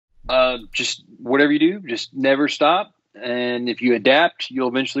Just whatever you do, just never stop. And if you adapt, you'll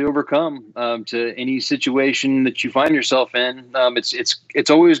eventually overcome to any situation that you find yourself in. It's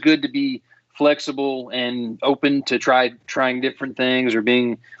always good to be flexible and open to trying different things or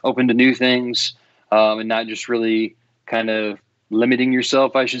being open to new things, and not just really kind of limiting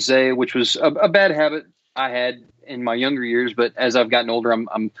yourself, I should say, which was a bad habit I had in my younger years. But as I've gotten older,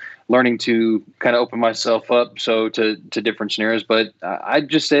 I'm learning to kind of open myself up to different scenarios. But I'd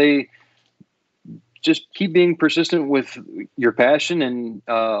just say, just keep being persistent with your passion,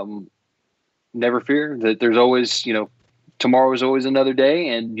 and never fear that there's always, tomorrow is always another day,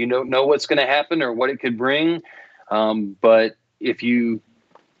 and you don't know what's going to happen or what it could bring. But if you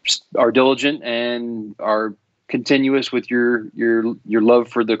are diligent and are continuous with your love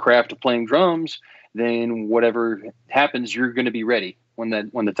for the craft of playing drums, then whatever happens, you're going to be ready when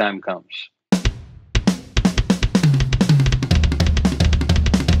the time comes.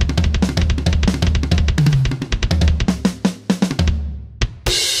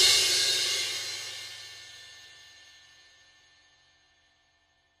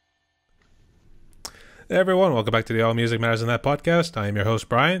 Hey everyone, welcome back to the All Music Matters in That podcast. I am your host,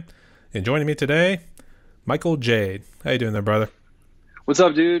 Brian, and joining me today, Michael Jade. How you doing there, brother? What's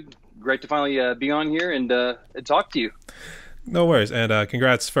up, dude? Great to finally be on here and talk to you. No worries, and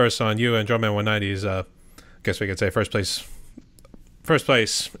congrats first on you and Drumman 190's, I guess we could say first place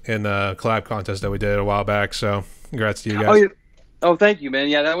in the collab contest that we did a while back, so congrats to you guys. Oh, yeah. Oh, thank you, man.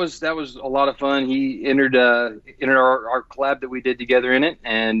 Yeah, that was a lot of fun. He entered our collab that we did together in it,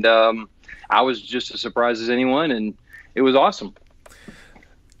 and I was just as surprised as anyone, and it was awesome.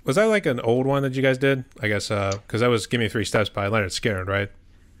 Was that like an old one that you guys did? I guess because that was "Give Me 3 Steps" by Leonard Skinner, right?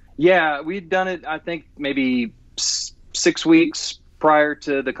 Yeah, we'd done it, I think, maybe 6 weeks prior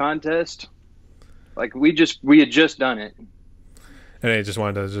to the contest. Like we had just done it, and they just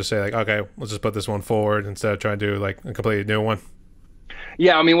wanted to just say like, okay, let's just put this one forward instead of trying to do like a completely new one.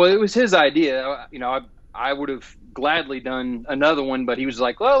 Yeah, I mean, well, it was his idea. I would have gladly done another one, but he was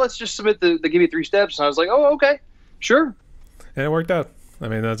like, well, let's just submit the Give Me 3 Steps. And I was like, oh, okay, sure. And it worked out. I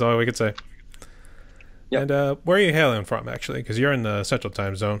mean, that's all we could say. Yep. And where are you hailing from, actually? Because you're in the Central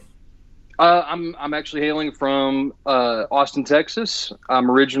Time Zone. I'm actually hailing from Austin, Texas. I'm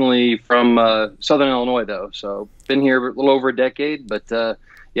originally from Southern Illinois, though. So been here a little over a decade, but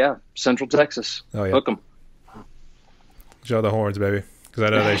yeah, Central Texas. Oh, yeah. Hook 'em. Show the horns, baby.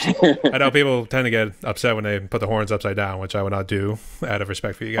 Because I know people tend to get upset when they put the horns upside down, which I would not do out of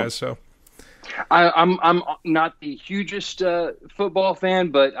respect for you guys. So I'm not the hugest football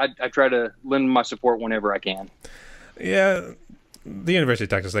fan, but I try to lend my support whenever I can. Yeah, the University of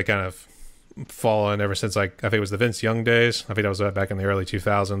Texas, they kind of fallen ever since, like, I think it was the Vince Young days. I think that was back in the early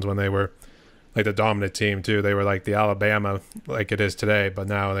 2000s when they were like the dominant team too. They were like the Alabama like it is today, but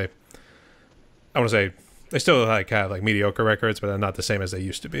now I want to say they still like have like mediocre records, but they're not the same as they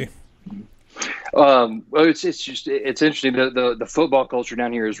used to be. Well, it's interesting. The football culture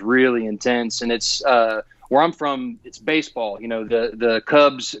down here is really intense, and it's where I'm from. It's baseball. The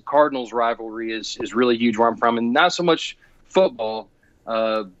Cubs Cardinals rivalry is really huge where I'm from, and not so much football.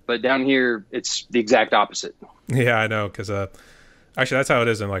 But down here, it's the exact opposite. Yeah, I know, because actually that's how it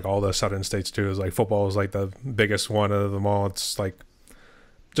is in like all the southern states too. Is like football is like the biggest one of them all. It's like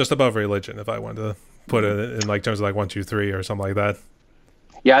just above religion, if I wanted to put it in like terms of like 1, 2, 3 or something like that.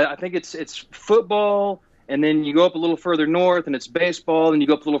 Yeah, I think it's football, and then you go up a little further north, and it's baseball, and you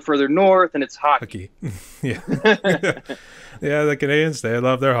go up a little further north, and it's hockey. Yeah, yeah. The Canadians, they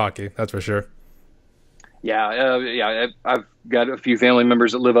love their hockey. That's for sure. Yeah. I've got a few family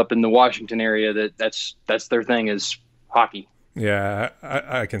members that live up in the Washington area that's their thing is hockey. Yeah,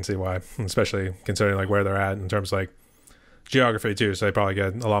 I can see why, especially considering like where they're at in terms of like geography too. So they probably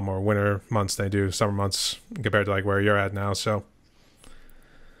get a lot more winter months than they do summer months compared to like where you're at now. So,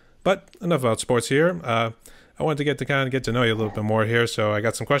 but enough about sports here. I wanted to get to know you a little bit more here. So I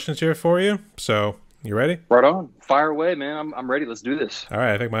got some questions here for you. So you ready? Right on. Fire away, man. I'm ready. Let's do this. All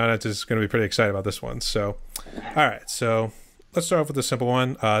right. I think my audience is going to be pretty excited about this one. So, all right. So let's start off with a simple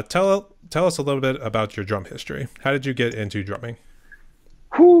one. Tell us a little bit about your drum history. How did you get into drumming?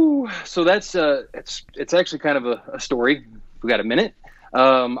 Whew. So that's it's actually kind of a story. We got a minute.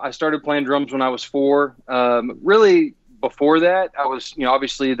 I started playing drums when I was 4. Really, before that, I was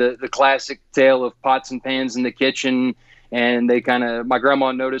obviously the classic tale of pots and pans in the kitchen. And my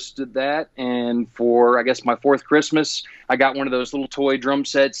grandma noticed that. And for, I guess, my 4th Christmas, I got one of those little toy drum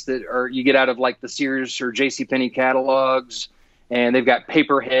sets that you get out of like the Sears or JCPenney catalogs. And they've got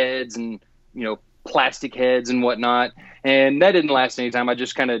paper heads and, plastic heads and whatnot. And that didn't last any time. I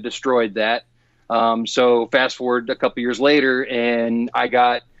just kind of destroyed that. So fast forward a couple years later, and I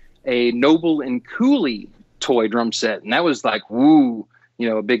got a Noble and Cooley toy drum set, and that was like, woo,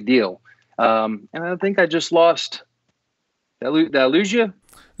 a big deal. And I think I just lost. Did I lose you?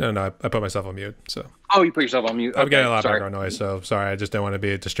 No, I put myself on mute. So. Oh, you put yourself on mute. I'm getting a lot of background noise, so sorry. I just don't want to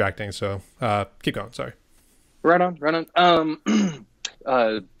be distracting. So keep going. Sorry. Right on.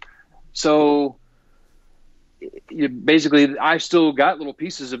 So basically, I still got little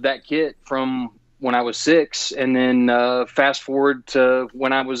pieces of that kit from when I was 6, and then fast forward to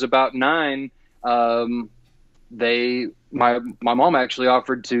when I was about 9. My mom actually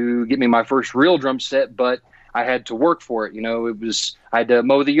offered to get me my first real drum set, but I had to work for it. I had to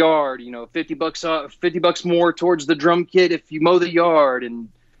mow the yard. $50 more towards the drum kit if you mow the yard, and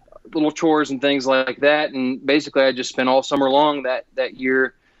little chores and things like that. And basically, I just spent all summer long that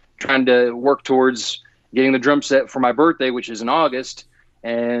year trying to work towards getting the drum set for my birthday, which is in August.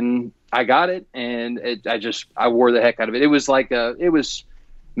 And I got it, and I wore the heck out of it. It was like it was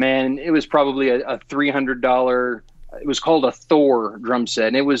probably a $300. It was called a Thor drum set,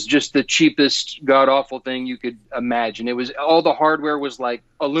 and it was just the cheapest god awful thing you could imagine. It was all the hardware was like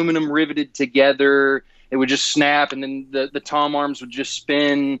aluminum riveted together. It would just snap, and then the tom arms would just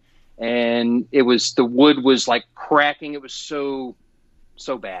spin, and the wood was like cracking. It was so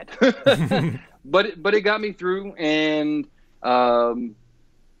bad, but it got me through, and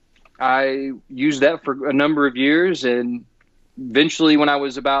I used that for a number of years, and eventually, when I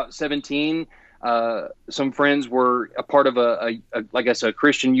was about 17, some friends were a part of a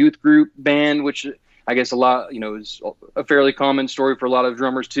Christian youth group band, which I guess a lot, is a fairly common story for a lot of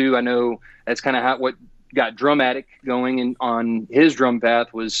drummers too. I know that's kind of what got Drumatic going on his drum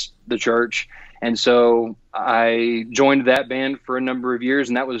path was the church. And so I joined that band for a number of years,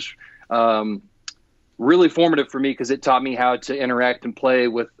 and that was really formative for me because it taught me how to interact and play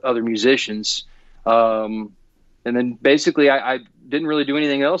with other musicians. And then basically I didn't really do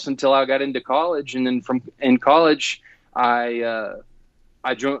anything else until I got into college. And then in college, I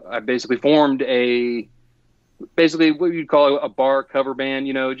basically formed what you'd call a bar cover band,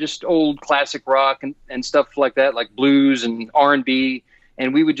 just old classic rock and stuff like that, like blues and R&B.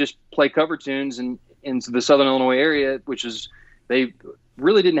 And we would just play cover tunes into the Southern Illinois area, they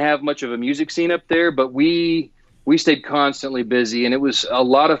really didn't have much of a music scene up there, but we stayed constantly busy, and it was a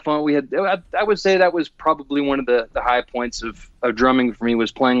lot of fun. I would say that was probably one of the high points of drumming for me,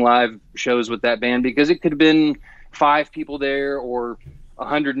 was playing live shows with that band, because it could have been 5 people there or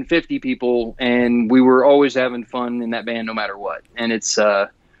 150 people, and we were always having fun in that band no matter what. And it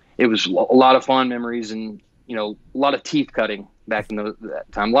was a lot of fun memories, and a lot of teeth cutting back in that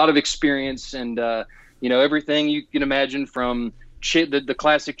time, a lot of experience, and everything you can imagine, from the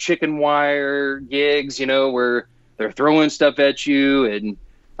classic chicken wire gigs, where they're throwing stuff at you, and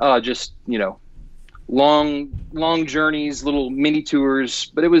just long journeys, little mini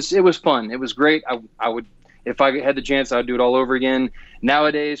tours. But it was fun. It was great. I would, if I had the chance, I'd do it all over again.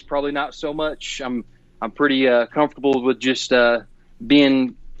 Nowadays, probably not so much. I'm pretty comfortable with just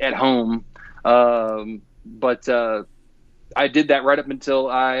being at home. But I did that right up until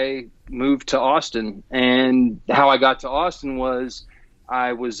I moved to Austin. And how I got to Austin was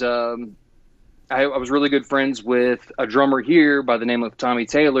I was really good friends with a drummer here by the name of Tommy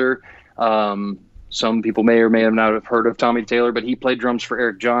Taylor. Some people may or may not have heard of Tommy Taylor, but he played drums for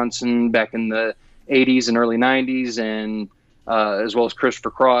Eric Johnson back in the 80s and early 90s, and as well as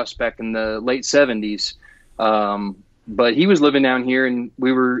Christopher Cross back in the late 70s. But he was living down here, and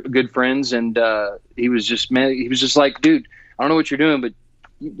we were good friends, and he was just like, dude, I don't know what you're doing, but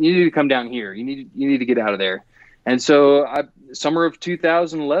you need to come down here. You need to get out of there. And so summer of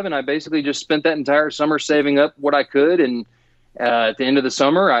 2011, I basically just spent that entire summer saving up what I could. And at the end of the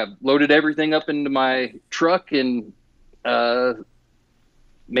summer, I loaded everything up into my truck and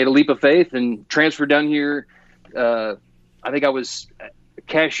made a leap of faith and transferred down here. I think I was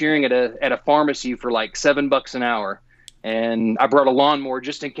cashiering at a pharmacy for like $7 an hour. And I brought a lawnmower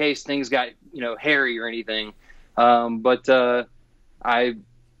just in case things got, hairy or anything. But I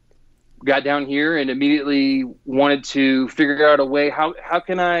got down here and immediately wanted to figure out a way, how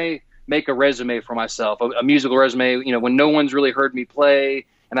can I make a resume for myself, a musical resume, when no one's really heard me play.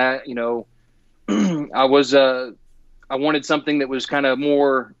 And I wanted something that was kind of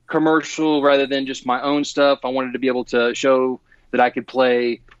more commercial rather than just my own stuff. I wanted to be able to show that I could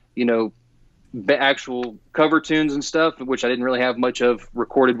play, actual cover tunes and stuff, which I didn't really have much of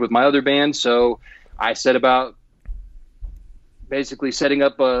recorded with my other band. So I set about basically setting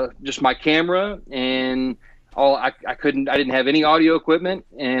up just my camera, and I didn't have any audio equipment,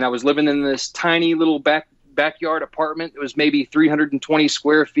 and I was living in this tiny little backyard apartment. It was maybe 320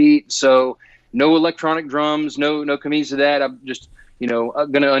 square feet. So no electronic drums, no comings to that. I'm just,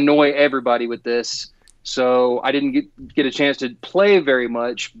 going to annoy everybody with this. So I didn't get a chance to play very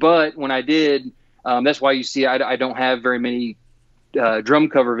much. But when I did, that's why you see I don't have very many drum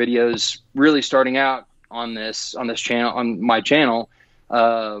cover videos really starting out on this channel, on my channel.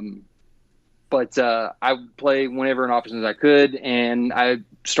 But I would play whenever and often as I could, and I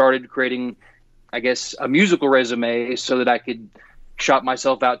started creating, I guess, a musical resume so that I could shop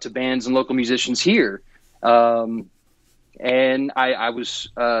myself out to bands and local musicians here. And I was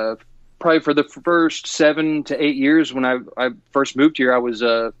probably for the first 7 to 8 years when I first moved here, I was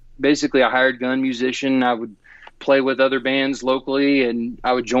basically a hired gun musician. I would play with other bands locally, and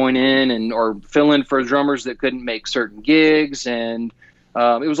I would join in or fill in for drummers that couldn't make certain gigs. And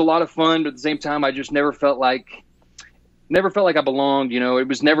it was a lot of fun, but at the same time, I just never felt like I belonged. It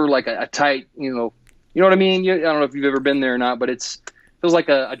was never like a tight, you know what I mean? I don't know if you've ever been there or not, but it feels like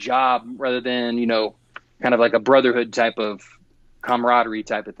a job rather than, kind of like a brotherhood type of camaraderie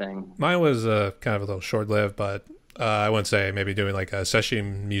type of thing. Mine was kind of a little short-lived, but I wouldn't say maybe doing like a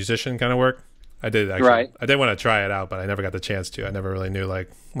session musician kind of work. I did actually. Right. I did want to try it out, but I never got the chance to. I never really knew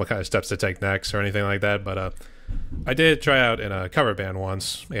like what kind of steps to take next or anything like that. But I did try out in a cover band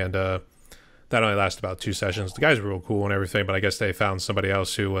once, and that only lasted about 2 sessions. The guys were real cool and everything, but I guess they found somebody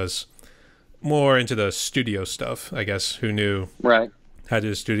else who was more into the studio stuff, I guess, who knew right how to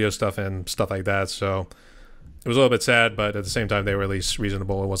do studio stuff and stuff like that. So it was a little bit sad, but at the same time, they were at least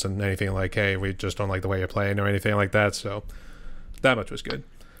reasonable. It wasn't anything like, hey, we just don't like the way you're playing or anything like that. So that much was good.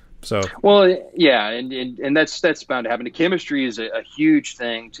 So well, yeah, and that's bound to happen. The chemistry is a huge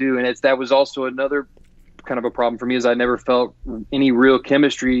thing too, and that was also another kind of a problem for me, is I never felt any real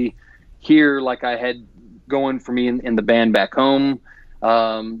chemistry here like I had going for me in the band back home.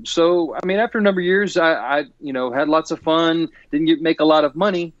 So I mean, after a number of years, I had lots of fun. Didn't make a lot of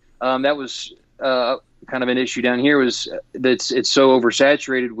money. That was kind of an issue down here, was that it's so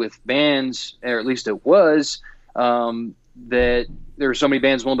oversaturated with bands, or at least it was, that there were so many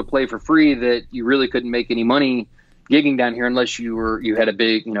bands willing to play for free that you really couldn't make any money gigging down here unless you had a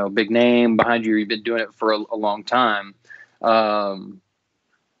big name behind you. You've been doing it for a long time.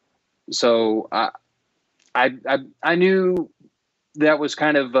 So I knew that was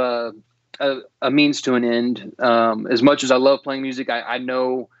kind of a means to an end. As much as I love playing music, I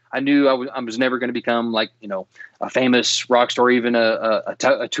knew I was never going to become like, a famous rock star, even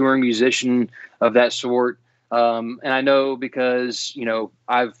a touring musician of that sort. And I know because,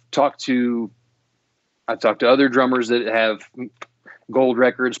 I've talked to other drummers that have gold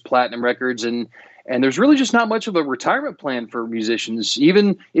records, platinum records, and there's really just not much of a retirement plan for musicians.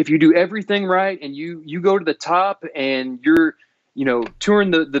 Even if you do everything right and you go to the top and you're,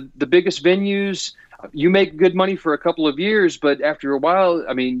 touring the biggest venues, you make good money for a couple of years, but after a while,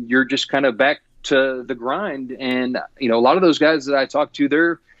 I mean, you're just kind of back to the grind. And, a lot of those guys that I talk to,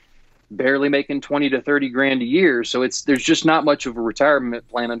 they're barely making 20 to 30 grand a year. So there's just not much of a retirement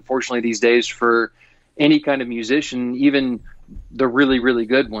plan, unfortunately, these days for any kind of musician, even the really, really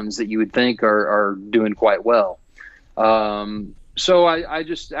good ones that you would think are doing quite well. So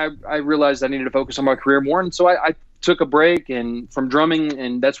I realized I needed to focus on my career more. And so I took a break from drumming.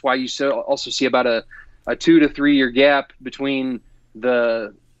 And that's why you also see about a 2 to 3 year gap between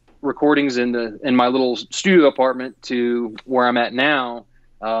the recordings in my little studio apartment to where I'm at now.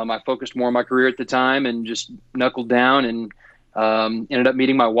 I focused more on my career at the time and just knuckled down, and ended up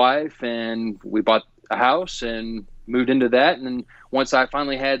meeting my wife, and we bought a house and moved into that. And once I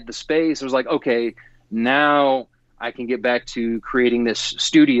finally had the space, I was like, okay, now I can get back to creating this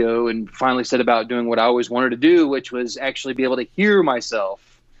studio, and finally set about doing what I always wanted to do, which was actually be able to hear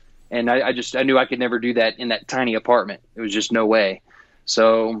myself. And I knew I could never do that in that tiny apartment. It was just no way.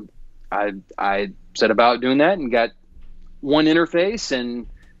 So I set about doing that and got one interface and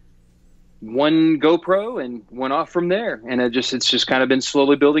one GoPro and went off from there. And it's just kind of been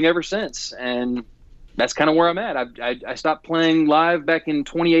slowly building ever since. And that's kind of where I'm at. I stopped playing live back in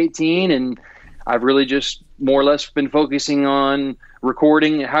 2018, and I've really just more or less been focusing on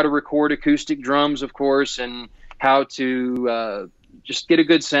recording, how to record acoustic drums, of course, and how to just get a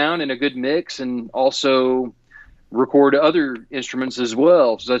good sound and a good mix, and also record other instruments as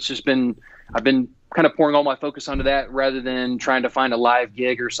well. So I've been kind of pouring all my focus onto that rather than trying to find a live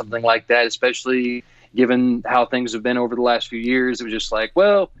gig or something like that, especially given how things have been over the last few years. It was just like,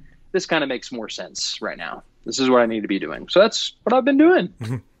 well, this kind of makes more sense right now. This is what I need to be doing. So that's what I've been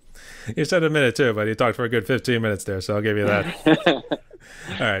doing. You said a minute too, but you talked for a good 15 minutes there, so I'll give you that. All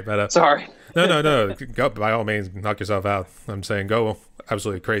right, but sorry. No. Go, by all means, knock yourself out. I'm saying go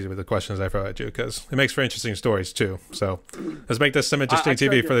absolutely crazy with the questions I throw at you, because it makes for interesting stories too. So let's make this some interesting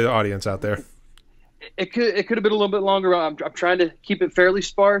TV for the audience out there. it could have been a little bit longer. I'm trying to keep it fairly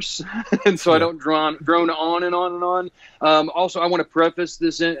sparse, and so I don't drone on and on and on. Also, I want to preface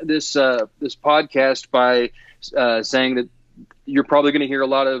this podcast by saying that you're probably going to hear a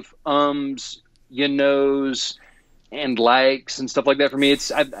lot of you knows, and likes and stuff like that. For me, it's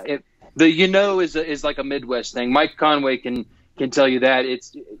the is like a Midwest thing. Mike Conway can tell you that.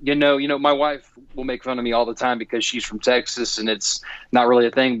 It's my wife will make fun of me all the time because she's from Texas and it's not really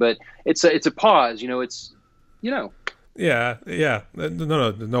a thing, but it's a pause. It's Yeah.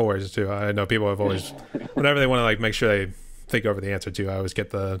 No worries too. I know people have always, whenever they want to like make sure they think over the answer to, I always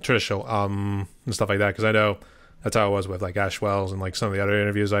get the traditional and stuff like that, because I know that's how it was with like Ash Wells and like some of the other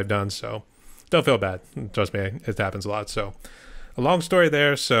interviews I've done. So don't feel bad. Trust me, it happens a lot. So a long story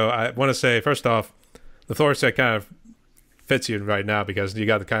there. So I want to say, first off, the Thor set kind of fits you right now because you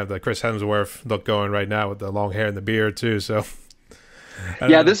got the kind of the Chris Hemsworth look going right now with the long hair and the beard too. So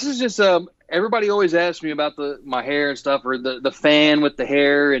this is just everybody always asks me about my hair and stuff, or the fan with the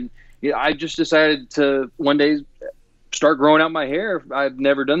hair, and I just decided to one day start growing out my hair. I've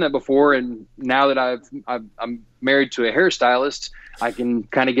never done that before, and now that I'm married to a hairstylist, I can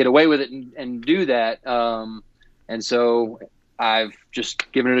kind of get away with it and do that. And so I've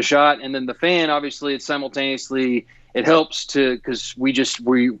just given it a shot. And then the fan, obviously, it's simultaneously. It helps because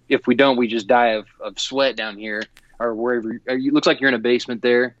if we don't, we just die of sweat down here or wherever. It looks like you're in a basement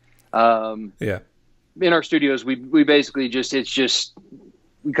there. Yeah. In our studios, we basically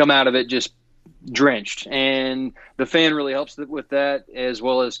we come out of it just drenched, and the fan really helps with that, as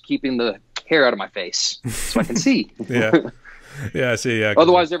well as keeping the hair out of my face so I can see. Yeah, I see. Yeah.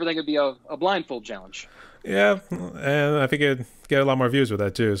 Otherwise, everything would be a blindfold challenge. Yeah, and I think it'd get a lot more views with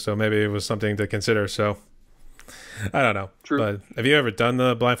that too. So maybe it was something to consider. So I don't know. True. But have you ever done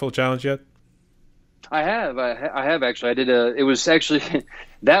the blindfold challenge yet? I have. I have actually. I did it was actually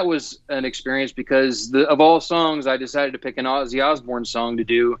that was an experience because of all songs, I decided to pick an Ozzy Osbourne song to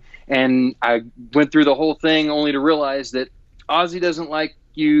do, and I went through the whole thing only to realize that Ozzy doesn't like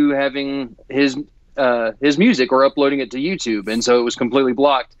you having his music or uploading it to YouTube, and so it was completely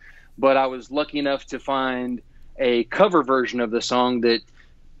blocked. But I was lucky enough to find a cover version of the song that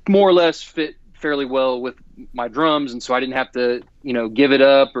more or less fit fairly well with my drums, and so I didn't have to give it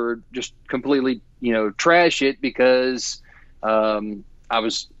up or just completely trash it, because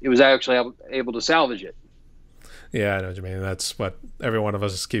it was actually able to salvage it. Yeah, I know what you mean. That's what every one of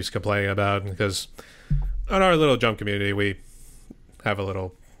us keeps complaining about, because on our little drum community, we have a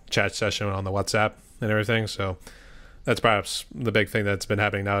little chat session on the WhatsApp and everything. So that's perhaps the big thing that's been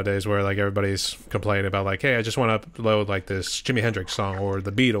happening nowadays, where like everybody's complaining about like, hey, I just want to upload like this Jimi Hendrix song or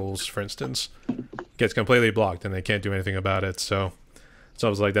the Beatles, for instance. Gets completely blocked and they can't do anything about it. So it's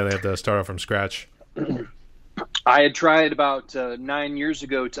almost like then they have to start off from scratch. I had tried about 9 years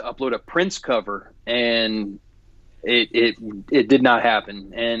ago to upload a Prince cover, and it did not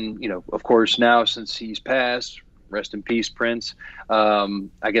happen. And of course, now since he's passed, rest in peace, Prince.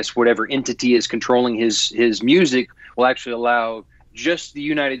 I guess whatever entity is controlling his music will actually allow just the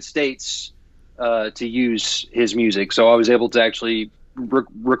United States to use his music. So I was able to actually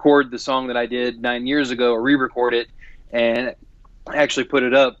record the song that I did 9 years ago, or re-record it, and actually put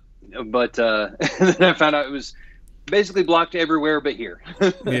it up. But then I found out it was basically blocked everywhere but here.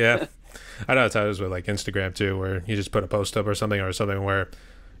 Yeah. I know that's how it is with like Instagram too, where you just put a post up or something where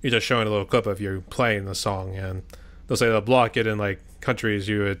you're just showing a little clip of you playing the song, and they'll say they'll block it in like countries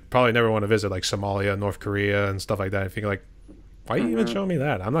you would probably never want to visit, like Somalia, North Korea, and stuff like that. If you're like, why are you even showing me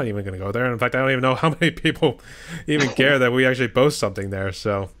that? I'm not even going to go there. In fact, I don't even know how many people even care that we actually post something there.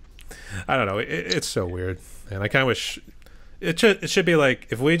 So I don't know. It's so weird, and I kind of wish it should be like,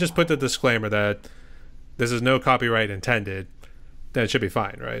 if we just put the disclaimer that this is no copyright intended, then it should be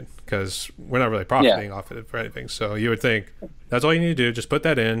fine, right? Because we're not really profiting off of it for anything. So you would think that's all you need to do. Just put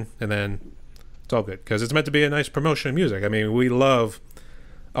that in, and then it's all good, because it's meant to be a nice promotion of music. I mean, we love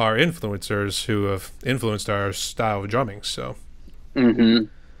our influencers who have influenced our style of drumming. So,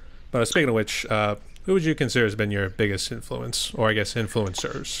 But speaking of which, who would you consider has been your biggest influence, or I guess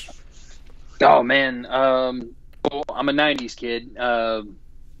influencers? Oh man, well, I'm a '90s kid,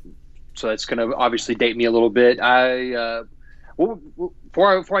 so that's going to obviously date me a little bit.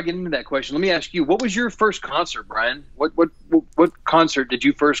 Before I get into that question, let me ask you: what was your first concert, Brian? What concert did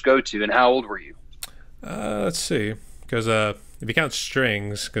you first go to, and how old were you? Let's see, because if you count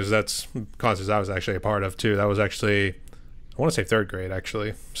Strings, because that's concerts I was actually a part of too. That was actually, I want to say 3rd grade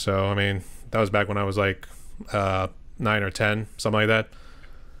actually. So I mean, that was back when I was like 9 or 10, something like that.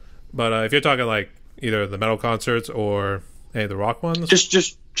 But if you're talking like either the metal concerts or any of the rock ones,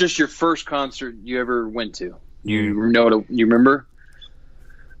 just your first concert you ever went to. You remember?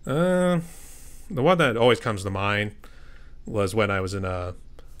 the one that always comes to mind was when I was in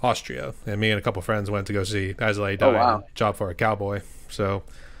Austria, and me and a couple friends went to go see As I Lay Dying, wow. Job for a Cowboy. So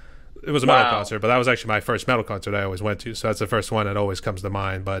it was a metal concert, but that was actually my first metal concert I always went to. So that's the first one that always comes to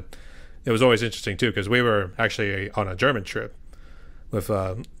mind. But it was always interesting too, because we were actually on a German trip with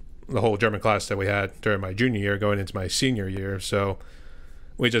the whole German class that we had during my junior year going into my senior year. So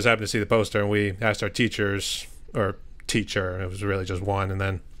we just happened to see the poster, and we asked our teachers, or teacher, it was really just one, and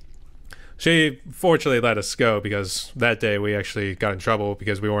then she fortunately let us go, because that day we actually got in trouble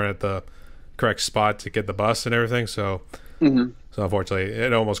because we weren't at the correct spot to get the bus and everything. So so unfortunately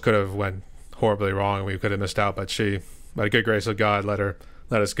it almost could have went horribly wrong, and we could have missed out, but she, by the good grace of God, let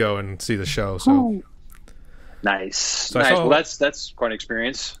us go and see the show. So Ooh. Nice. So nice. Well, that's quite an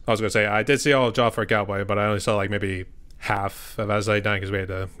experience. I was gonna say I did see all of Job for a Cowboy, but I only saw like maybe half of As I Lay Dying, because we had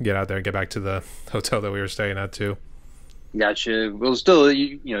to get out there and get back to the hotel that we were staying at too. Gotcha. Well, still,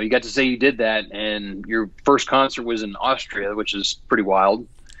 you got to say you did that, and your first concert was in Austria, which is pretty wild.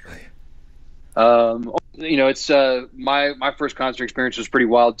 It's my first concert experience was pretty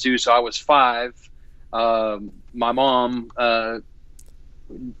wild too. So I was 5. My mom and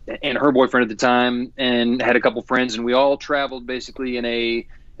her boyfriend at the time, and had a couple friends, and we all traveled basically in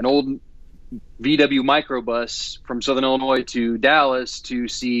an old VW microbus from Southern Illinois to Dallas to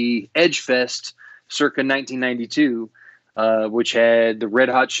see Edge Fest circa 1992. Which had the Red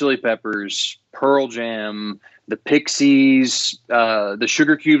Hot Chili Peppers, Pearl Jam, the Pixies, the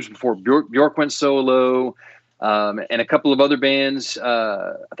Sugar Cubes before Bjork went solo, and a couple of other bands.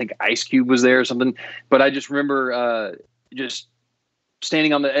 I think Ice Cube was there or something. But I just remember just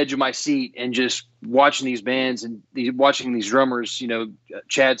standing on the edge of my seat and just watching these bands and watching these drummers,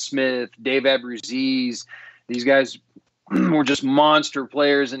 Chad Smith, Dave Abruzzese, these guys were just monster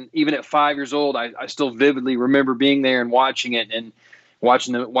players. And even at 5 years old, I still vividly remember being there and watching it and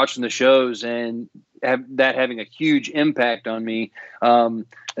watching the shows, and having a huge impact on me,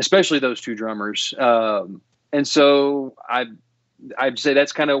 especially those two drummers. And so I'd say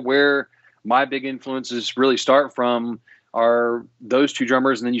that's kind of where my big influences really start from, are those two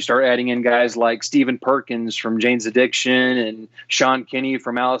drummers. And then you start adding in guys like Stephen Perkins from Jane's Addiction, and Sean Kinney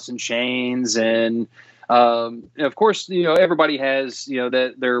from Alice in Chains, and of course, everybody has,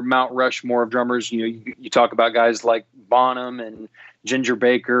 their Mount Rushmore of drummers. You talk about guys like Bonham and Ginger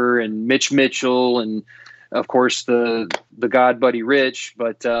Baker and Mitch Mitchell, and of course the God Buddy Rich.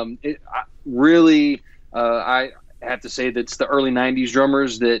 But I have to say that it's the early 90s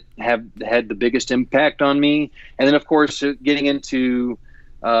drummers that have had the biggest impact on me. And then, of course, getting into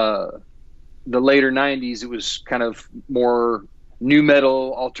the later 90s, it was kind of more new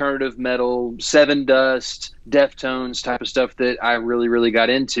metal, alternative metal, Seven Dust, Deftones type of stuff that I really, really got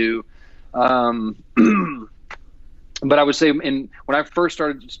into. But I would say when I first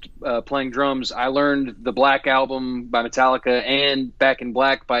started playing drums, I learned the Black Album by Metallica and Back in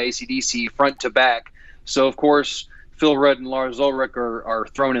Black by AC/DC front to back. So, of course, Phil Rudd and Lars Ulrich are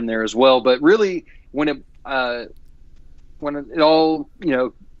thrown in there as well. But really, when it all,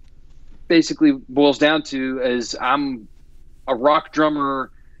 basically boils down to is I'm a rock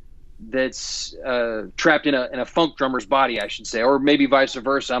drummer that's trapped in a funk drummer's body, I should say, or maybe vice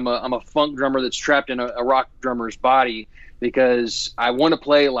versa. I'm a funk drummer that's trapped in a rock drummer's body, because I want to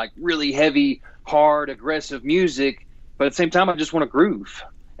play like really heavy, hard, aggressive music, but at the same time, I just want to groove.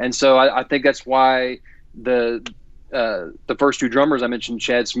 And so I think that's why the first two drummers I mentioned,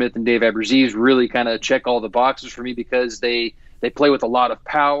 Chad Smith and Dave Abruzzese, really kind of check all the boxes for me, because they play with a lot of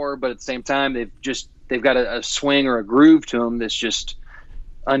power, but at the same time, they've got a swing or a groove to them that's just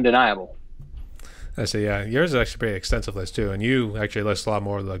undeniable. I see. Yeah, yours is actually a pretty extensive list too, and you actually list a lot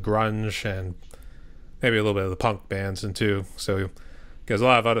more of the grunge and maybe a little bit of the punk bands and too. So, because a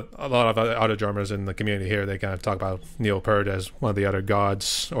lot of other drummers in the community here, they kind of talk about Neil Peart as one of the other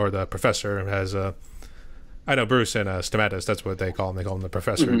gods, or the Professor as I know Bruce and Stamatis, that's what they call him. They call him the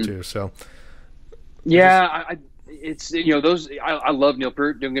Professor too. So, yeah, it's those. I love Neil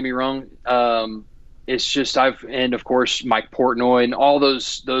Peart. Don't get me wrong. It's just and of course Mike Portnoy and all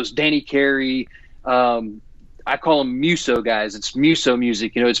those Danny Carey. I call them Muso guys. It's Muso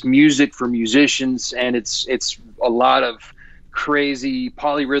music. It's music for musicians, and it's a lot of crazy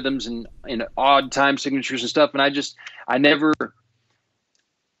polyrhythms and odd time signatures and stuff. And I guess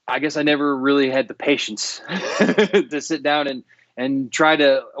I never really had the patience to sit down and try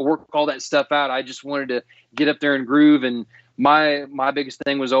to work all that stuff out. I just wanted to get up there and groove. And my biggest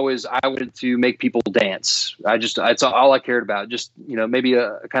thing was always, I wanted to make people dance. That's all I cared about. Just, maybe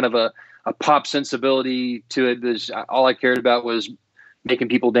a kind of a pop sensibility to it. All I cared about was making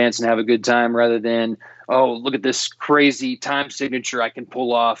people dance and have a good time, rather than, oh, look at this crazy time signature I can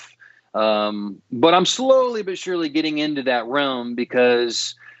pull off. But I'm slowly but surely getting into that realm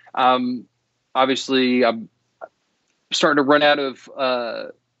because obviously I'm starting to run out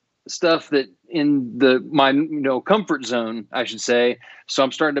of stuff that in my comfort zone, I should say. So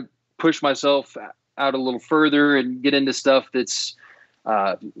I'm starting to push myself out a little further and get into stuff that's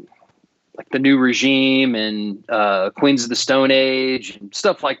like the New Regime and Queens of the Stone Age and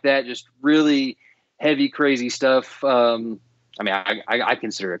stuff like that. Just really heavy, crazy stuff. I mean, I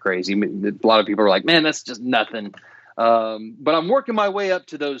consider it crazy. A lot of people are like, man, that's just nothing. But I'm working my way up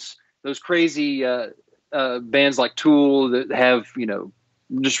to those crazy bands like Tool that have,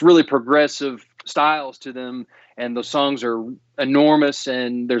 just really progressive styles to them. And those songs are enormous.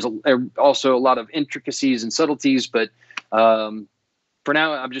 And there's also a lot of intricacies and subtleties. But for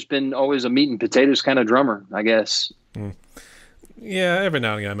now, I've just been always a meat and potatoes kind of drummer, I guess. Mm. Yeah, every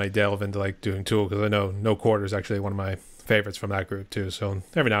now and again I might delve into like doing Tool because I know No Quarter is actually one of my favorites from that group too. So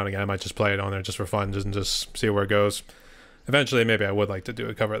every now and again I might just play it on there just for fun, just see where it goes. Eventually, maybe I would like to do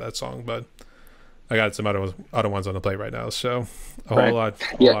a cover of that song, but I got some other ones on the plate right now. So a whole lot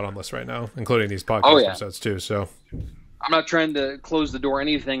on the list right now, including these podcast episodes too. So I'm not trying to close the door or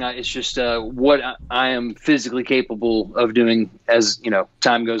anything. It's just what I am physically capable of doing as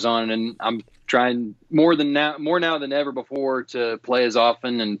time goes on, and I'm trying more now than ever before to play as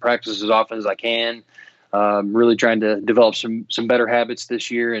often and practice as often as I can. Really trying to develop some better habits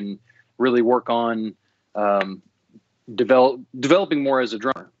this year and really work on developing more as a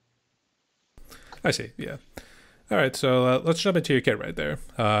drummer. I see. Yeah. All right. So let's jump into your kit right there.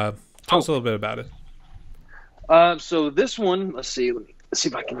 Tell us a little bit about it. So this one, let's see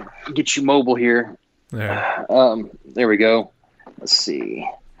if I can get you mobile here. Yeah. There we go. Let's see.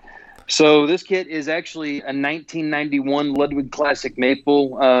 So this kit is actually a 1991 Ludwig Classic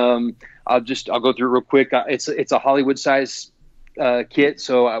Maple. I'll go through it real quick. It's a Hollywood size kit,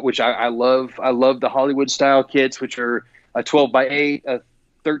 so which I love. I love the Hollywood style kits, which are a 12 by 8, a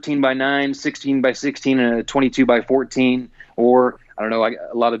 13 by 9, 16 by 16, and a 22 by 14. Or I don't know.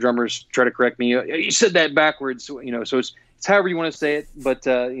 A lot of drummers try to correct me. You said that backwards, so it's however you want to say it. But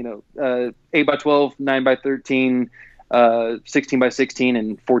 8 by 12, 9 by 13. 16 by 16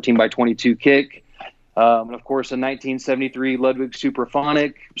 and 14 by 22 kick. And of course, a 1973 Ludwig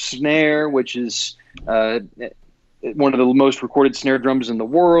Supraphonic snare, which is one of the most recorded snare drums in the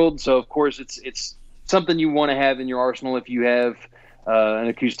world. So, of course, it's something you want to have in your arsenal if you have an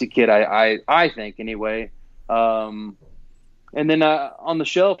acoustic kit, I think, anyway. And then on the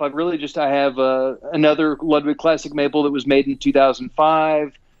shelf, I have another Ludwig Classic Maple that was made in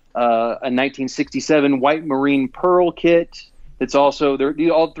 2005. A 1967 White Marine Pearl kit. It's also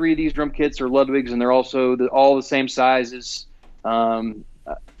all three of these drum kits are Ludwigs, and they're also all the same sizes,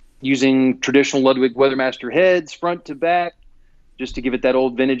 using traditional Ludwig Weathermaster heads front to back, just to give it that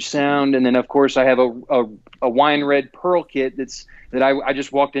old vintage sound. And then of course I have a wine red pearl kit that I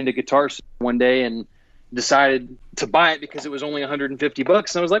just walked into Guitar Center one day and decided to buy it because it was only $150.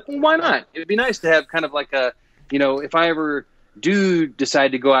 And I was like, well, why not? It'd be nice to have kind of like if I ever do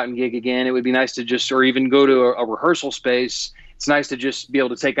decide to go out and gig again, it would be nice to or even go to a rehearsal space. It's nice to just be able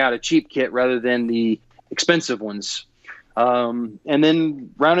to take out a cheap kit rather than the expensive ones. And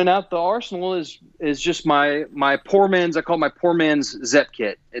then rounding out the arsenal is just my poor man's, I call it my poor man's Zepp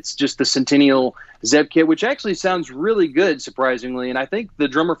kit. It's just the Centennial Zepp kit, which actually sounds really good, surprisingly. And I think the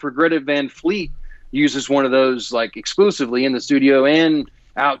drummer for Greta Van Fleet uses one of those like exclusively in the studio and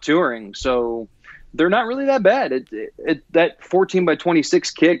out touring. So they're not really that bad. That 14 by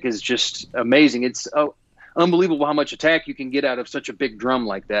 26 kick is just amazing. It's unbelievable how much attack you can get out of such a big drum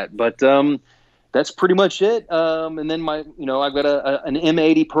like that. But that's pretty much it. And then I've got an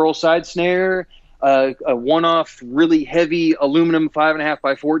M80 Pearl side snare, a one-off really heavy aluminum 5.5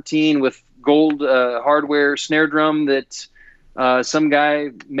 by 14 with gold hardware snare drum that some guy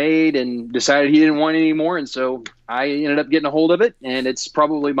made and decided he didn't want any more. And so I ended up getting a hold of it, and it's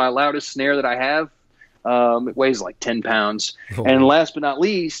probably my loudest snare that I have. It weighs like 10 pounds. Oh. And last but not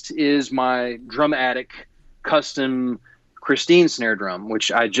least is my Drum Attic custom Christine snare drum,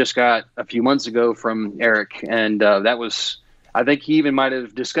 which I just got a few months ago from Eric. And I think he even might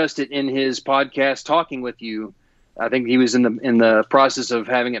have discussed it in his podcast, Talking With You. I think he was in the process of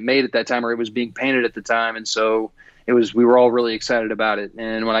having it made at that time, or it was being painted at the time. And so we were all really excited about it.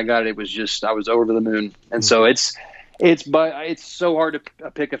 And when I got it, I was over the moon. And so it's so hard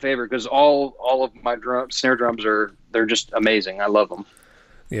to pick a favorite because all of my snare drums they're just amazing. I love them.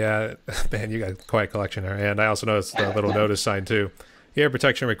 Yeah, man, you got quite a collection there. And I also noticed the little notice sign too. ear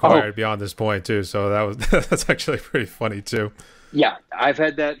protection required beyond this point too. So that was that's actually pretty funny too. Yeah, I've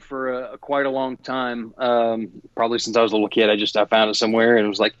had that for quite a long time. Probably since I was a little kid. I found it somewhere and it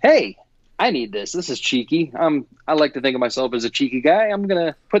was like, hey, I need this. This is cheeky. I like to think of myself as a cheeky guy. I'm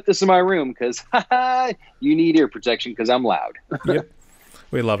gonna put this in my room because you need ear protection because I'm loud. Yep,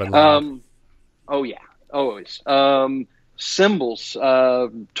 we love it loud. Oh yeah, always. Cymbals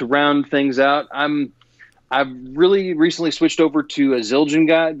to round things out. I've really recently switched over to being a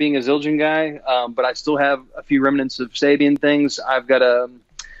Zildjian guy, but I still have a few remnants of Sabian things. I've got a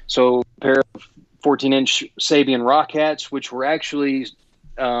pair of 14-inch Sabian rock hats, which were actually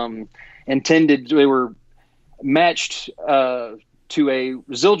intended. They were matched to a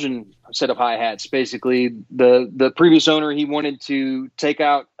Zildjian set of hi-hats. Basically, the previous owner, he wanted to take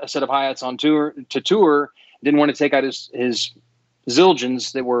out a set of hi-hats on tour, didn't want to take out his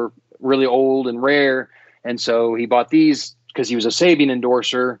Zildjians that were really old and rare. And so he bought these because he was a Sabian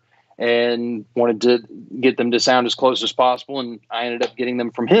endorser and wanted to get them to sound as close as possible. And I ended up getting them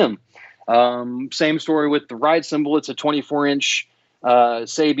from him. Same story with the ride cymbal. It's a 24-inch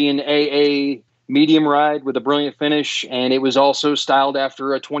Sabian AA medium ride with a brilliant finish. And it was also styled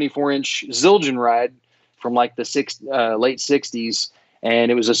after a 24-inch Zildjian ride from like the late 60s.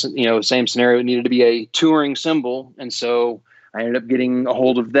 And it was same scenario. It needed to be a touring cymbal. And so I ended up getting a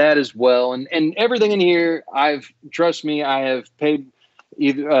hold of that as well. And everything in here, trust me, I have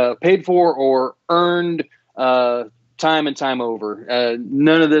either paid for or earned time and time over.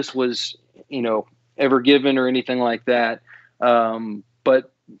 None of this was, ever given or anything like that.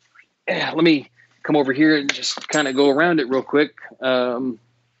 But let me come over here and just kind of go around it real quick. I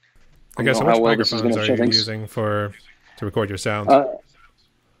guess which microphones are you using to record your sounds?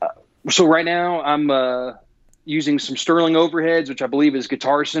 So right now I'm using some Sterling overheads, which I believe is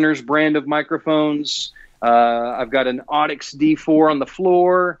Guitar Center's brand of microphones. I've got an Audix D4 on the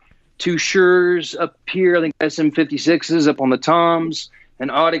floor, two Shure up here, I think SM56s up on the toms, an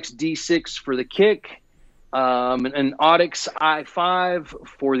Audix D6 for the kick, an Audix i5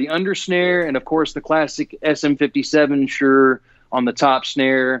 for the under snare, and of course the classic SM57 Shure on the top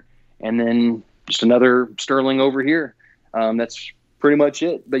snare, and then just another Sterling over here. That's pretty much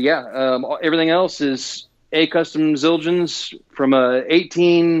it. But yeah, everything else is A custom Zildjians from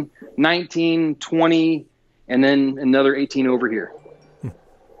 18, 19, 20, and then another 18 over here.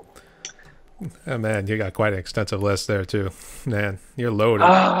 Oh man, you got quite an extensive list there too. Man, you're loaded.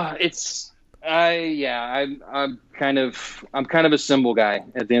 I'm kind of a cymbal guy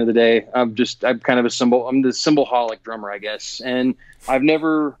at the end of the day. I'm the cymbal-holic drummer, I guess. And I've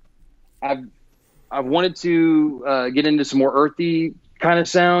wanted to get into some more earthy kind of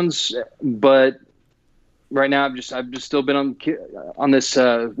sounds, but right now I've just still been on this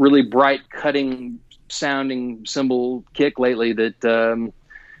really bright cutting sounding cymbal kick lately that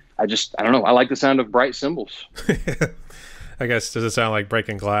I don't know. I like the sound of bright cymbals. I guess, does it sound like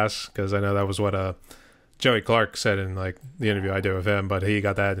breaking glass? Because I know that was what Joey Clark said in like the interview I did with him, but he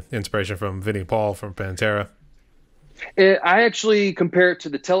got that inspiration from Vinnie Paul from Pantera. I actually compare it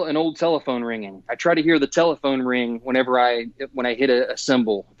to an old telephone ringing. I try to hear the telephone ring when I hit a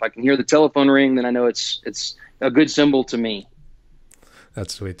cymbal. If I can hear the telephone ring, then I know it's a good cymbal to me.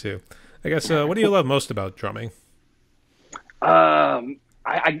 That's sweet too. I guess, what do you love most about drumming? I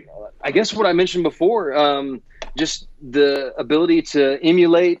guess what I mentioned before, just the ability to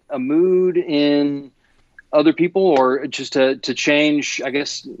emulate a mood in other people, or just to change, I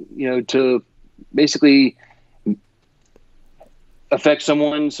guess, to basically affect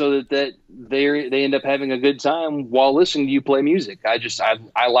someone so that they end up having a good time while listening to you play music.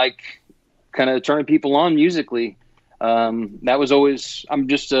 I like kind of turning people on musically. That was always, I'm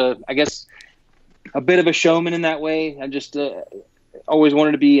just I guess a bit of a showman in that way. I just always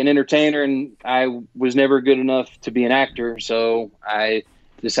wanted to be an entertainer, and I was never good enough to be an actor. So I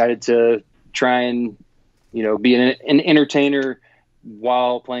decided to try and, be an entertainer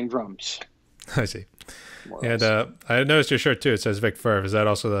while playing drums. I see. And I noticed your shirt too. It says Vic Firth. Is that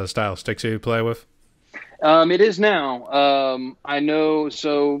also the style of sticks you play with? It is now. I know.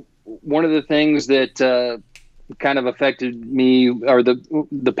 So one of the things that kind of affected me, or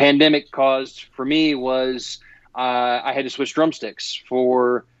the pandemic caused for me, was I had to switch drumsticks.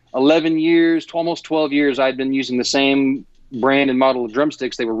 For 11 years, almost 12 years, I'd been using the same brand and model of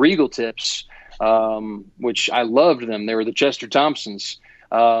drumsticks. They were Regal tips, which I loved them. They were the Chester Thompsons.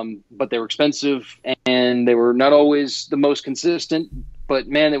 But they were expensive and they were not always the most consistent, but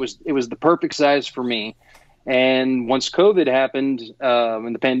man, it was the perfect size for me. And once COVID happened,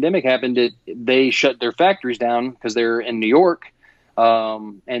 when the pandemic happened, they shut their factories down because they're in New York.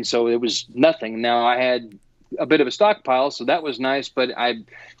 And so it was nothing. Now I had a bit of a stockpile, so that was nice. But I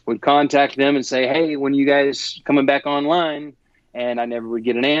would contact them and say, "Hey, when you guys coming back online?" And I never would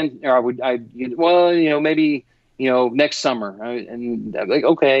get an answer. Or well, maybe next summer. And I'd be like,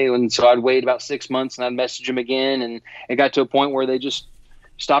 okay. And so I'd wait about 6 months, and I'd message them again, and it got to a point where they just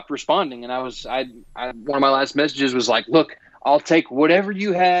stopped responding. And one of my last messages was like, "Look, I'll take whatever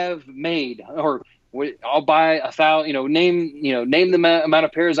you have made, or I'll buy 1,000. Name the amount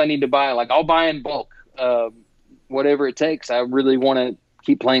of pairs I need to buy. Like, I'll buy in bulk, whatever it takes. I really want to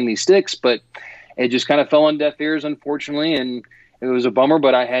keep playing these sticks." But it just kind of fell on deaf ears, unfortunately, and it was a bummer.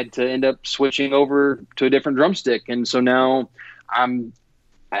 But I had to end up switching over to a different drumstick, and so now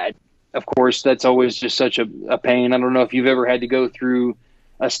of course, that's always just such a pain. I don't know if you've ever had to go through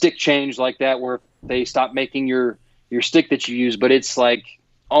a stick change like that, where they stop making your stick that you use, but it's like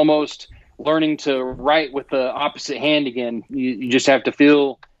almost learning to write with the opposite hand again. You just have to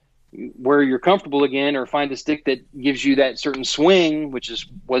feel where you're comfortable again, or find a stick that gives you that certain swing, which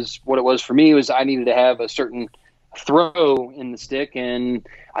was what it was for me. Was I needed to have a certain throw in the stick, and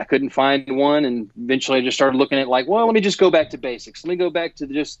I couldn't find one. And eventually I just started looking at like, well, let me just go back to basics. Let me go back to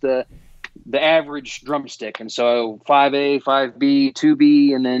just the average drumstick. And so 5A, 5B,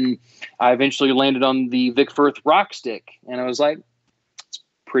 2B, and then I eventually landed on the Vic Firth rock stick. And I was like, it's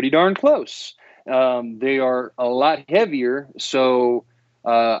pretty darn close. They are a lot heavier. So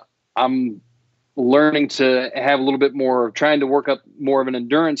I'm learning to have a little bit more, trying to work up more of an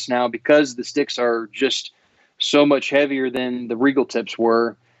endurance now, because the sticks are just so much heavier than the Regal tips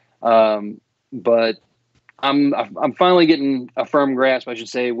were. But I'm finally getting a firm grasp, I should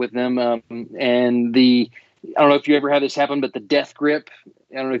say, with them. And I don't know if you ever had this happen, but the death grip.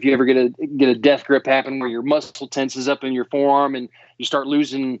 I don't know if you ever get a death grip happen, where your muscle tenses up in your forearm and you start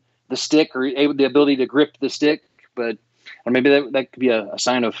losing the stick, or the ability to grip the stick. But or maybe that could be a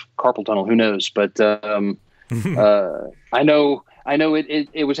sign of carpal tunnel. Who knows? But I know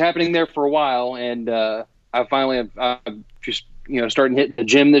it was happening there for a while, and I finally have just starting hitting the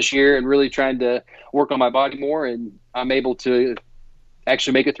gym this year and really trying to work on my body more, and I'm able to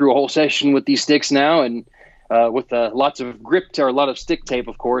actually make it through a whole session with these sticks now, and with lots of grip or a lot of stick tape.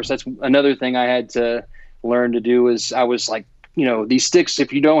 Of course, that's another thing I had to learn to do. Is I was like, these sticks,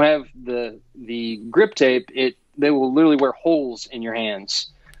 if you don't have the grip tape, they will literally wear holes in your hands.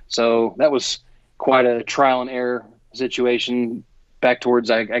 So that was quite a trial and error situation back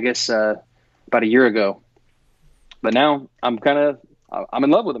towards, I guess, about a year ago. But now I'm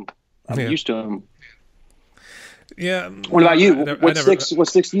in love with them. I'm used to them. Yeah. What about you? What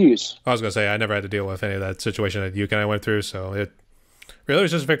sticks do you use? I was going to say, I never had to deal with any of that situation that you kind of went through. So it really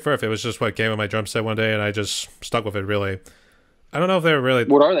was just Vic Firth. It was just what came on my drum set one day, and I just stuck with it, really. I don't know if they're really...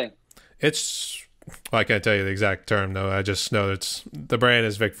 What are they? Well, I can't tell you the exact term, though. I just know the brand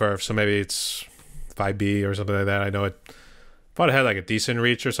is Vic Firth, so maybe it's 5B or something like that. I know it. Thought it had like a decent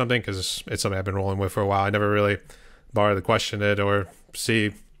reach or something, because it's something I've been rolling with for a while. I never really bothered to question it or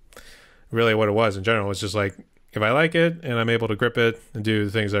see really what it was in general. It's just like, if I like it and I'm able to grip it and do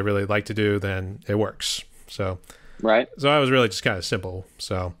the things I really like to do, then it works. So, right. So I was really just kind of simple.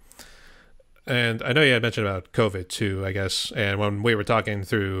 So, and I know you had mentioned about COVID too, I guess. And when we were talking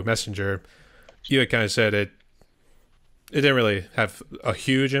through Messenger, you had kind of said it didn't really have a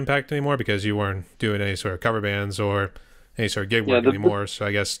huge impact anymore, because you weren't doing any sort of cover bands or any sort of gig work anymore. So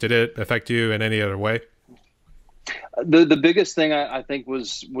I guess, did it affect you in any other way? The biggest thing I think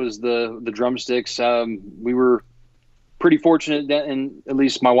was the drumsticks. We were pretty fortunate that, and at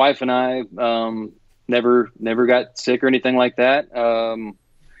least my wife and I never got sick or anything like that.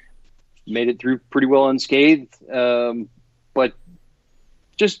 Made it through pretty well unscathed, but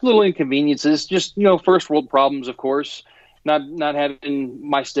just little inconveniences. Just first world problems, of course. Not having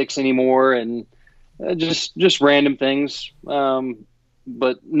my sticks anymore, and just random things.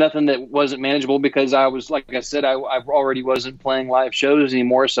 But nothing that wasn't manageable, because I was, like I said, I already wasn't playing live shows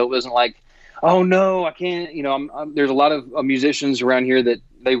anymore. So it wasn't like, oh no, I can't, there's a lot of musicians around here that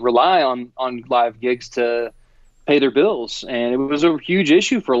they rely on live gigs to pay their bills. And it was a huge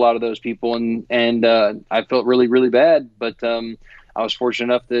issue for a lot of those people. And I felt really, really bad, but I was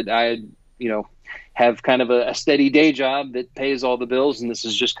fortunate enough that I have kind of a steady day job that pays all the bills. And this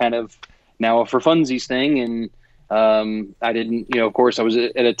is just kind of now a for funsies thing. And I didn't, of course, I was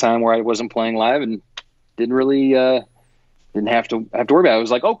at a time where I wasn't playing live and didn't really, didn't have to worry about it. I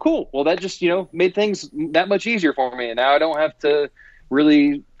was like, oh, cool. Well, that just, made things that much easier for me. And now I don't have to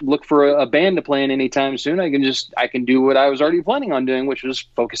really look for a band to play in anytime soon. I can do what I was already planning on doing, which was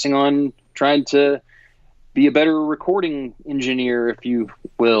focusing on trying to be a better recording engineer, if you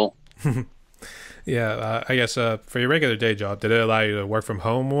will. Yeah. I guess, for your regular day job, did it allow you to work from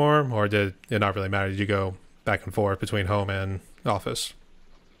home more, or did it not really matter? Did you go back and forth between home and office?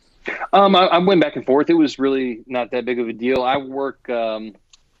 I went back and forth. It was really not that big of a deal.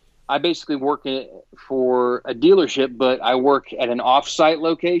 I basically work for a dealership, but I work at an off-site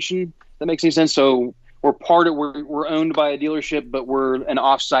location. If that makes any sense. So we're owned by a dealership, but we're an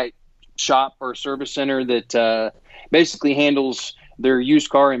off-site shop or service center that basically handles their used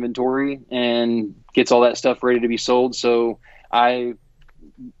car inventory and gets all that stuff ready to be sold. So I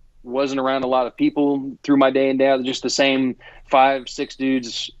wasn't around a lot of people through my day and day out, just the same 5-6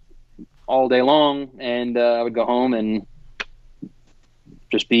 dudes all day long. And I would go home and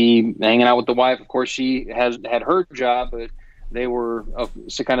just be hanging out with the wife. Of course, she had her job, but they were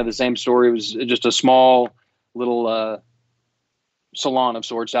kind of the same story. It was just a small little salon of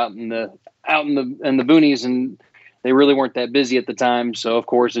sorts out in the boonies, and they really weren't that busy at the time. So, of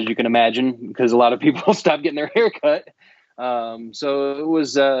course, as you can imagine, because a lot of people stopped getting their hair cut. So it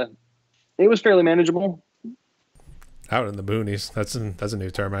was fairly manageable. Out in the boonies. That's a new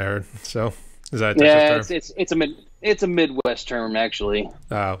term I heard. So is that a Texas term? It's a Midwest term, actually.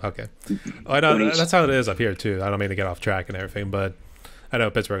 Oh, okay. Well, I know that's how it is up here too. I don't mean to get off track and everything, but I know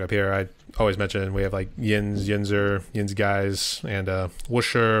Pittsburgh up here. I always mention we have like Yins, Yins guys, and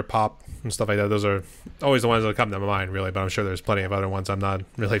Whoosher, Pop, and stuff like that. Those are always the ones that come to my mind, really. But I'm sure there's plenty of other ones I'm not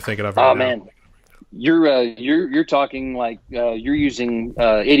really thinking of right now. Man, you're talking like you're using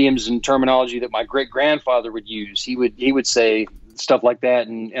idioms and terminology that my great grandfather would use. He would say stuff like that,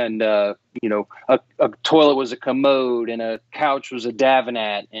 and you know, a toilet was a commode, and a couch was a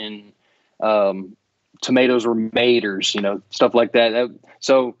Davenant, and tomatoes were maters, you know, stuff like that.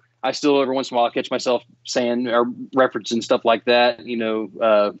 So I still every once in a while catch myself saying or referencing stuff like that. You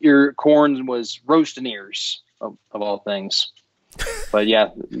know, corn was roasting ears of all things. But yeah,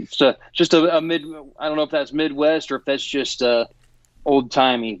 it's just a mid. I don't know if that's Midwest or if that's just old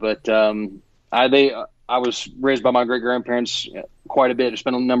timey. But I was raised by my great grandparents quite a bit. I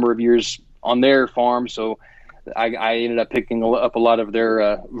spent a number of years on their farm, so I ended up picking up a lot of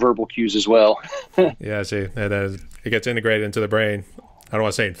their verbal cues as well. Yeah, see, it gets integrated into the brain. I don't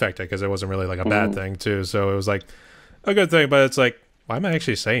want to say infected because it wasn't really like a bad thing too. So it was like a good thing, but it's like, why am I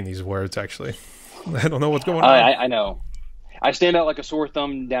actually saying these words? Actually, I don't know what's going on. I know. I stand out like a sore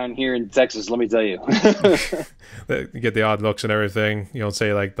thumb down here in Texas, let me tell you. You get the odd looks and everything. You don't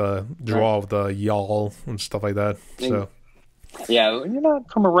say like the draw of the y'all and stuff like that. So yeah, you're not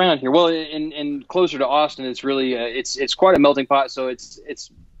from around here. Well, and closer to Austin, it's really it's quite a melting pot. So it's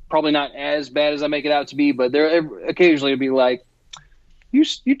probably not as bad as I make it out to be. But there occasionally it'll be like,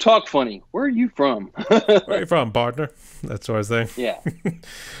 you talk funny. Where are you from? Where are you from, partner? That sort of thing. Yeah,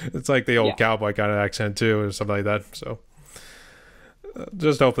 it's like the old cowboy kind of accent too, or something like that. So.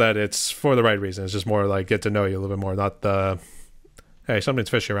 Just hope that it's for the right reason. It's just more like get to know you a little bit more, not the hey, something's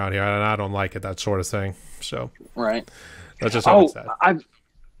fishy around here and I don't like it, that sort of thing. So right. That's just how it's that.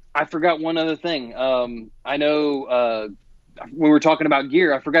 I forgot one other thing. I know when we were talking about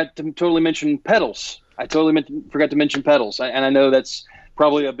gear, I forgot to totally mention pedals. I totally forgot to mention pedals, and I know that's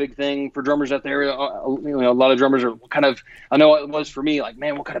probably a big thing for drummers out there. You know, a lot of drummers are kind of, I know it was for me, like,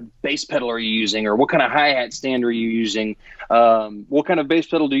 man, what kind of bass pedal are you using? Or what kind of hi-hat stand are you using? What kind of bass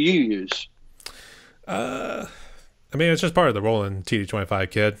pedal do you use? I mean, it's just part of the Roland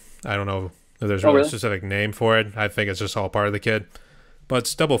TD25 kit. I don't know if there's really a specific name for it. I think it's just all part of the kit. But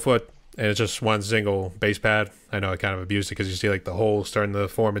it's double foot, and it's just one single bass pad. I know I kind of abused it because you see like the hole starting to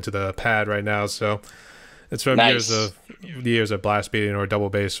form into the pad right now, so... It's from years of blast beating or double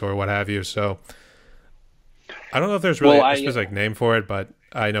bass or what have you. So I don't know if there's really a specific name for it, but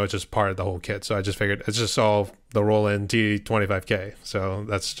I know it's just part of the whole kit. So I just figured it's just all the Roland T25K. So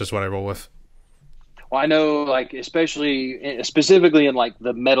that's just what I roll with. Well, I know, like, specifically in like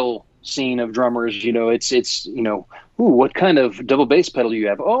the metal scene of drummers, you know, it's you know, ooh, what kind of double bass pedal do you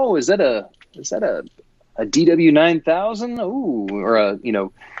have? Oh, is that a DW9000? Ooh, or a, you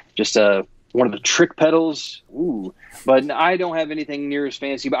know, just one of the trick pedals. Ooh, but I don't have anything near as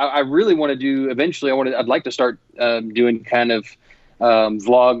fancy, but I really want to do eventually. I'd like to start doing kind of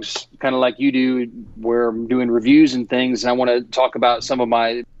vlogs, kind of like you do, where I'm doing reviews and things. And I want to talk about some of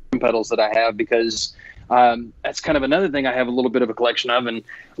my pedals that I have, because that's kind of another thing I have a little bit of a collection of. And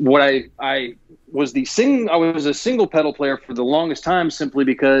what I was a single pedal player for the longest time, simply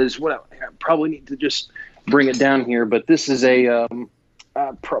because I probably need to just bring it down here. But this is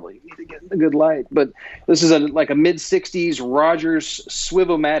I probably need to get a good light, but this is like a mid-60s Rogers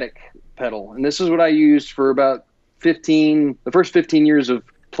Swivomatic pedal. And this is what I used for about the first 15 years of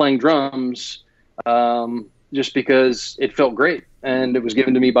playing drums, just because it felt great. And it was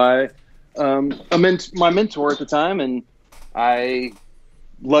given to me by my mentor at the time, and I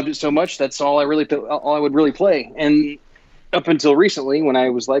loved it so much. That's all I would really play. And up until recently, when I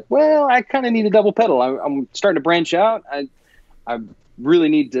was like, well, I kind of need a double pedal. I'm starting to branch out. I really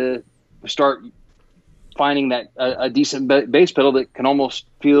need to start finding that a decent bass pedal that can almost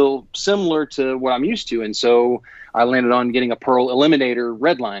feel similar to what I'm used to. And so I landed on getting a Pearl Eliminator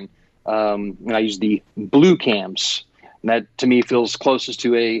Redline. And I use the blue cams. And that to me feels closest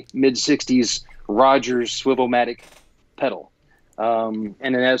to a mid-60s Rogers Swivel-matic pedal. And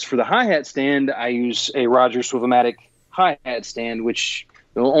then as for the hi-hat stand, I use a Rogers Swivel-matic hi-hat stand, which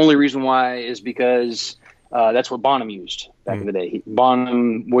the only reason why is because that's what Bonham used back in the day.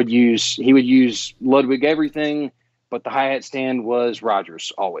 Bonham would use Ludwig everything, but the hi-hat stand was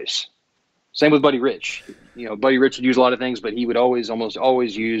Rogers always. Same with Buddy Rich. Buddy Rich would use a lot of things, but he would almost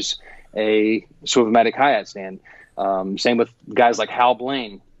always use a Swivel-matic hi-hat stand. Same with guys like Hal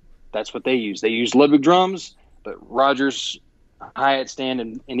Blaine. That's what they use. They use Ludwig drums, but Rogers hi-hat stand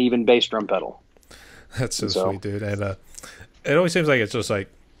and even bass drum pedal. That's so sweet, dude. And it always seems like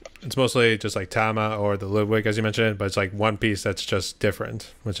it's mostly just like Tama or the Ludwig, as you mentioned, but it's like one piece that's just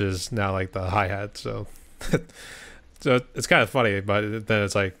different, which is now like the hi-hat. So it's kind of funny, but then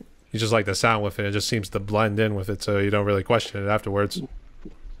it's like you just like the sound with it. It just seems to blend in with it, so you don't really question it afterwards.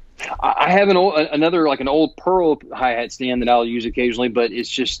 I have an old Pearl hi-hat stand that I'll use occasionally, but it's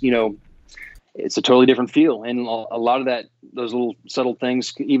just, it's a totally different feel. And a lot of those little subtle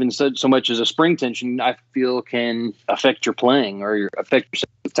things, even so much as a spring tension, I feel can affect your playing or affect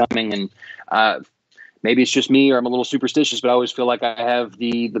your timing. And maybe it's just me or I'm a little superstitious, but I always feel like I have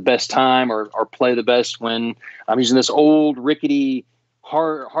the best time or play the best when I'm using this old rickety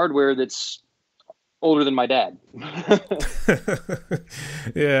hardware that's older than my dad.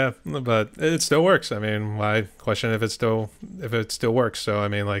 Yeah, but it still works. I mean, why question if it still works? So I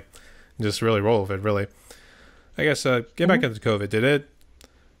mean, like, just really roll with it. Really, I guess. Get back into COVID. Did it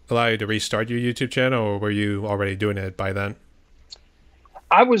allow you to restart your YouTube channel, or were you already doing it by then?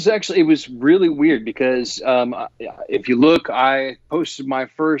 It was really weird because if you look, I posted my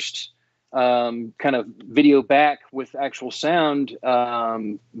first kind of video back with actual sound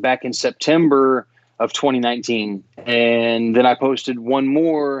back in September of 2019, and then I posted one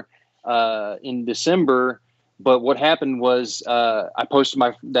more in December. But what happened was I posted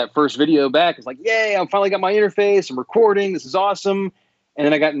that first video back. It's like, yay, I finally got my interface. I'm recording. This is awesome. And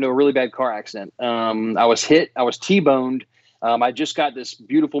then I got into a really bad car accident. I was hit. I was T-boned. I just got this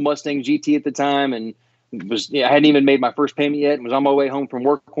beautiful Mustang GT at the time, and I hadn't even made my first payment yet, and was on my way home from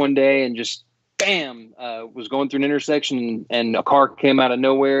work one day, and just bam, was going through an intersection, and a car came out of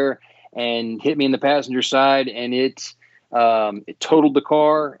nowhere and hit me in the passenger side, and it totaled the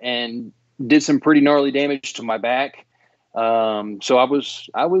car and did some pretty gnarly damage to my back. So I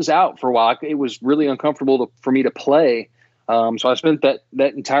was out for a while. It was really uncomfortable for me to play. So I spent that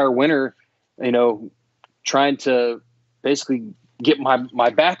entire winter, trying to basically get my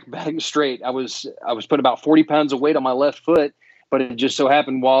back straight. I was putting about 40 pounds of weight on my left foot, but it just so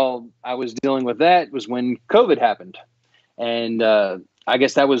happened while I was dealing with that was when COVID happened. And I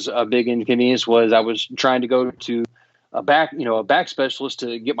guess that was a big inconvenience. Was I was trying to go to a back specialist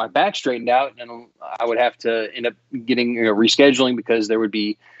to get my back straightened out, and I would have to end up getting rescheduling because there would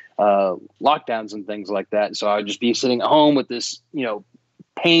be lockdowns and things like that. So I would just be sitting at home with this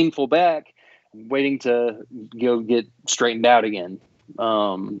painful back, waiting to get straightened out again.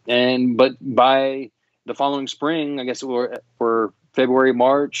 But by the following spring, I guess for February,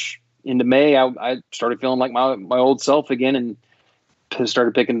 March into May, I started feeling like my old self again and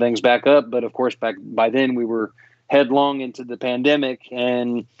started picking things back up. But of course, by then we were headlong into the pandemic,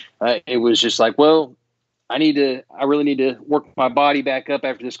 and it was just like, well, I really need to work my body back up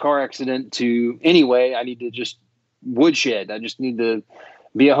after this car accident I need to just woodshed. I just need to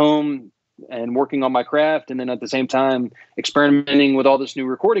be at home and working on my craft. And then at the same time, experimenting with all this new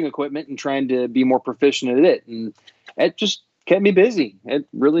recording equipment and trying to be more proficient at it. And it just kept me busy. It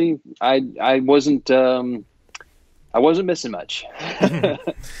really, I wasn't missing much.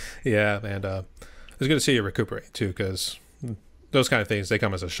 Yeah. And, it's good to see you recuperate too, because those kind of things, they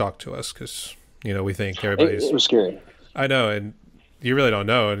come as a shock to us because, we think everybody's... It was scary. I know, and you really don't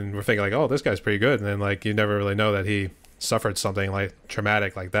know, and we're thinking like, oh, this guy's pretty good, and then like you never really know that he suffered something like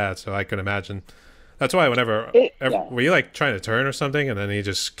traumatic like that, so I can imagine. That's why were you like trying to turn or something, and then he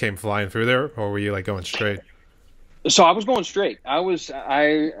just came flying through there, or were you like going straight? So I was going straight. It was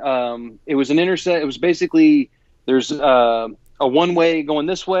an intercept. It was basically, there's a one-way going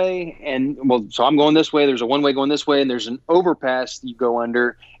this way, so I'm going this way, there's a one-way going this way, and there's an overpass you go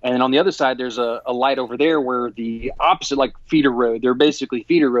under, and then on the other side there's a light over there where the opposite, like feeder road, they're basically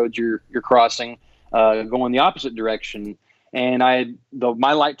feeder roads you're crossing, going the opposite direction. and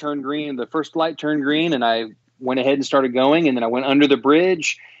my light turned green. The first light turned green, and I went ahead and started going. And then I went under the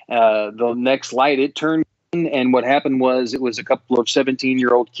bridge. The next light, it turned green. And what happened was, it was a couple of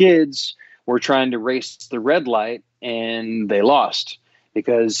 17-year-old kids were trying to race the red light, and they lost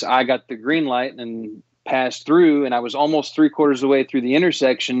because I got the green light and passed through, and I was almost 3/4 of the way through the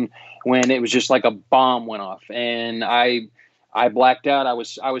intersection when it was just like a bomb went off, and I blacked out. I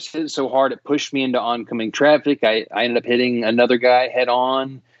was hit so hard it pushed me into oncoming traffic. I ended up hitting another guy head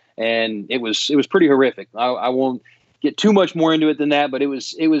on, and it was pretty horrific. I won't get too much more into it than that, but it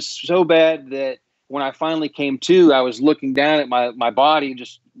was so bad that when I finally came to, I was looking down at my body,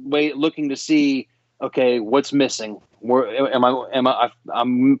 just looking to see, okay, what's missing?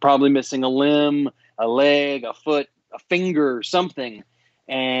 I'm probably missing a limb, a leg, a foot, a finger, something.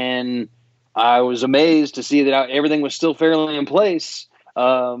 And I was amazed to see that everything was still fairly in place.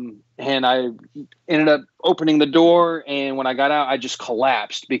 And I ended up opening the door, and when I got out, I just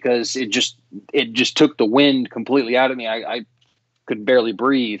collapsed because it just took the wind completely out of me. I could barely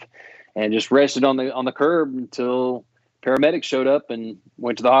breathe, and just rested on the curb until paramedics showed up and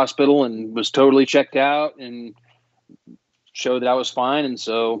went to the hospital and was totally checked out and showed that I was fine. And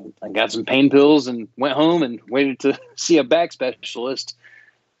so I got some pain pills and went home and waited to see a back specialist.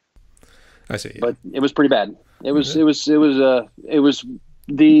 I see. Yeah. But it was pretty bad. It was probably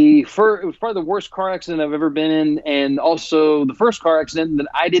the worst car accident I've ever been in, and also the first car accident that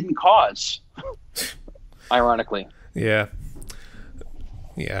I didn't cause. Ironically. Yeah.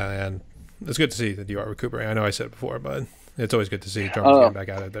 Yeah, and it's good to see that you are recuperating. I know I said it before, but it's always good to see drummers getting back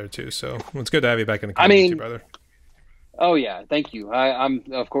out of there too. So it's good to have you back in the community, brother. Oh yeah, thank you. I'm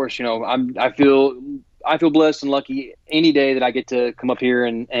of course, I feel blessed and lucky any day that I get to come up here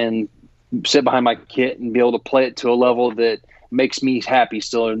and sit behind my kit and be able to play it to a level that makes me happy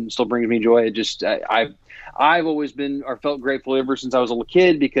still and still brings me joy. It just I've always been or felt grateful ever since I was a little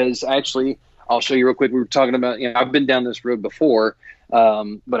kid, because actually I'll show you real quick. We were talking about, I've been down this road before,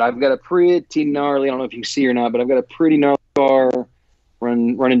 but I've got a pretty gnarly, I don't know if you can see or not, but I've got a pretty gnarly car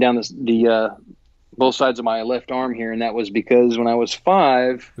running down the both sides of my left arm here. And that was because when I was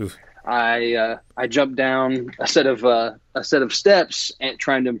 5, oof, I jumped down a set of steps and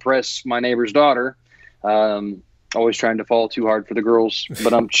trying to impress my neighbor's daughter. Always trying to fall too hard for the girls,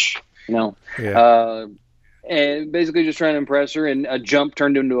 but yeah. And basically just trying to impress her, and a jump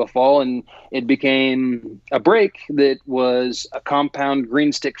turned into a fall, and it became a break that was a compound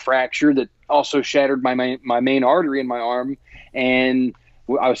green stick fracture that also shattered my main artery in my arm. And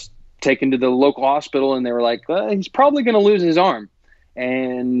I was taken to the local hospital, and they were like, well, he's probably going to lose his arm.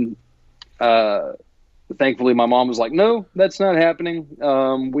 And thankfully my mom was like, no, that's not happening.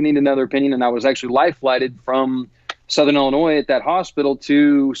 We need another opinion. And I was actually life flighted from Southern Illinois at that hospital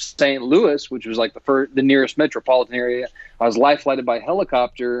to St. Louis, which was like the nearest metropolitan area. I was life flighted by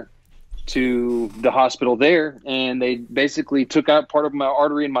helicopter to the hospital there, and they basically took out part of my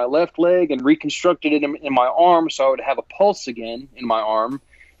artery in my left leg and reconstructed it in my arm so I would have a pulse again in my arm.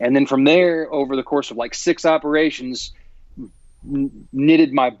 And then from there, over the course of like 6 operations,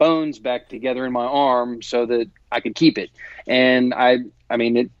 knitted my bones back together in my arm so that I could keep it. And I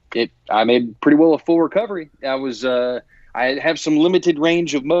made pretty well a full recovery. I have some limited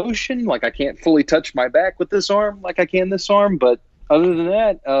range of motion. Like, I can't fully touch my back with this arm like I can this arm, but other than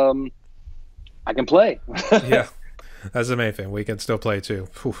that, I can play. Yeah, that's the main thing. We can still play too.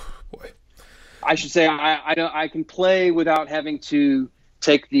 Whew, boy. I should say I can play without having to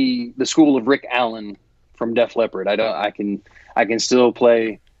take the school of Rick Allen from Def Leppard. I can still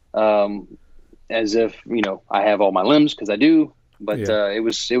play as if I have all my limbs, because I do. But yeah. It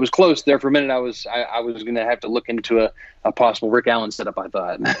was close there for a minute. I was going to have to look into a possible Rick Allen setup, I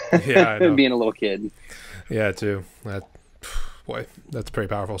thought. Yeah, I know. Being a little kid. Yeah, too. Boy, that's pretty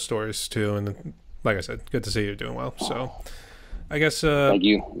powerful stories too. And like I said, good to see you're doing well. So I guess thank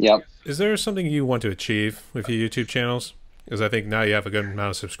you. Yep. Is there something you want to achieve with your YouTube channels? Because I think now you have a good amount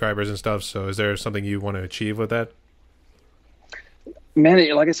of subscribers and stuff. So is there something you want to achieve with that?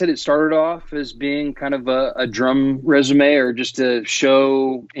 Man, like I said, it started off as being kind of a drum resume, or just to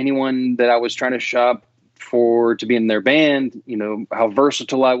show anyone that I was trying to shop for to be in their band, how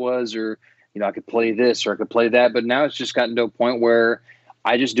versatile I was, or, I could play this or I could play that. But now it's just gotten to a point where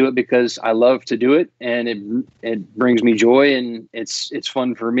I just do it because I love to do it, and it brings me joy, and it's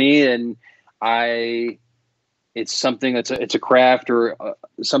fun for me. And it's something it's a craft, or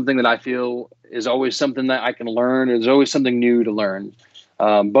something that I feel is always something that I can learn. There's always something new to learn,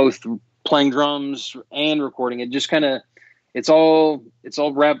 both playing drums and recording. It just kind of, it's all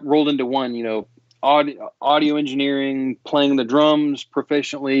rolled into one. audio engineering, playing the drums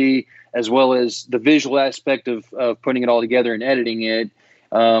proficiently, as well as the visual aspect of putting it all together and editing it.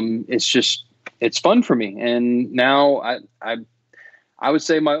 It's fun for me. And now I would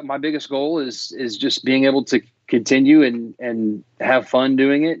say my biggest goal is just being able to continue and have fun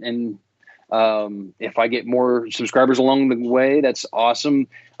doing it. And if I get more subscribers along the way, that's awesome.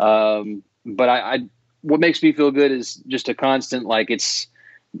 But what makes me feel good is just a constant, like it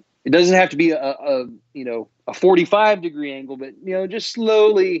doesn't have to be a 45-degree angle, but just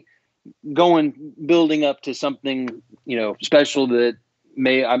slowly building up to something special that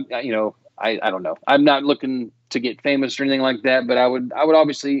I don't know. I'm not looking to get famous or anything like that, but I would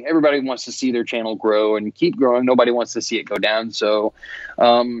obviously, everybody wants to see their channel grow and keep growing. Nobody wants to see it go down. So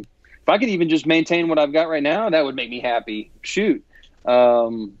if I could even just maintain what I've got right now, that would make me happy. Shoot.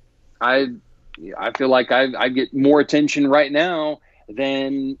 I feel like I get more attention right now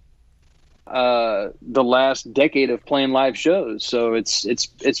than the last decade of playing live shows. So it's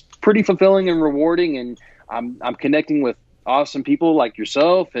pretty fulfilling and rewarding, and I'm connecting with awesome people like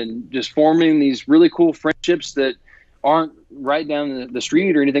yourself and just forming these really cool friendships that aren't right down the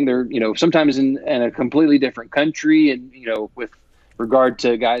street or anything. They're sometimes in a completely different country, and with regard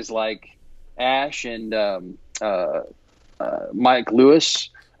to guys like Ash and Mike Lewis,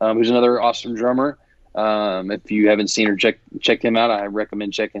 who's another awesome drummer. If you haven't seen or checked him out, I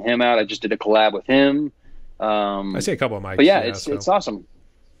recommend checking him out. I just did a collab with him. I see a couple of mics. But it's awesome.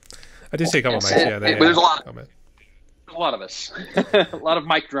 I did see a couple of mics. Yeah, but there's a lot of us, a lot of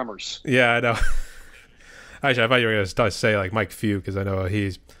mic drummers. Yeah, I know. Actually, I thought you were going to say like Mike Few, because I know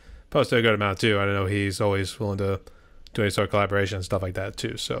he's posted a good amount too. I know he's always willing to do any sort of collaboration and stuff like that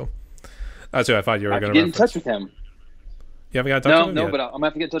too. So that's who I thought you were going to get in touch with him. You haven't got in touch with him? No, but I'm going to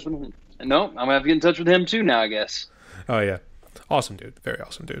have to get in touch with him. No, I'm going to have to get in touch with him too now, I guess. Oh, yeah. Awesome, dude. Very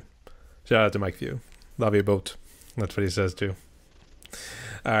awesome, dude. Shout out to Mike Few. Love you both. That's what he says too.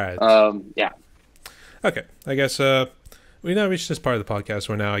 All right. Yeah. Okay. I guess we now reached this part of the podcast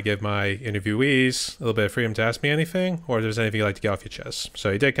where now I give my interviewees a little bit of freedom to ask me anything, or if there's anything you'd like to get off your chest.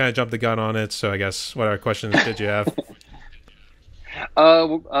 So you did kind of jump the gun on it. So I guess what other questions did you have?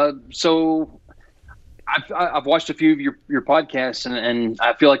 So I've watched a few of your podcasts, and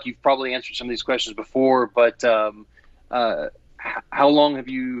I feel like you've probably answered some of these questions before. But how long have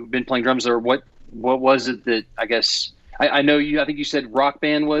you been playing drums, or what was it that I guess I know you? I think you said Rock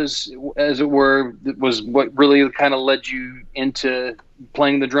Band was, as it were, was what really kind of led you into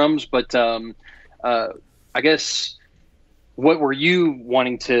playing the drums. But I guess what were you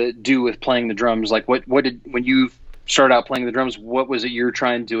wanting to do with playing the drums? Like what did, when you started out playing the drums, what was it you're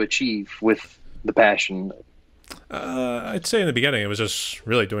trying to achieve with the passion? I'd say in the beginning it was just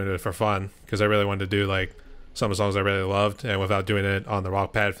really doing it for fun, because I really wanted to do like some of the songs I really loved, and without doing it on the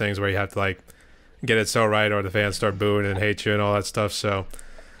rock pad things where you have to like get it so right or the fans start booing and hate you and all that stuff. So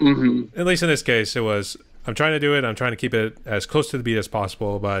at least in this case, it was, I'm trying to do it, I'm trying to keep it as close to the beat as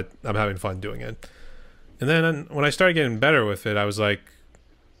possible, but I'm having fun doing it. And then when I started getting better with it, I was like,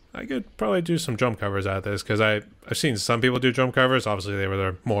 I could probably do some drum covers out of this, because I've seen some people do drum covers. Obviously they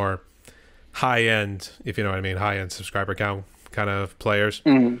were more high-end, if you know what I mean, high-end subscriber count kind of players.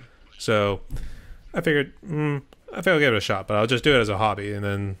 So I figured I think I'll give it a shot, but I'll just do it as a hobby and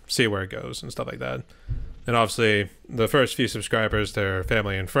then see where it goes and stuff like that. And obviously the first few subscribers, they're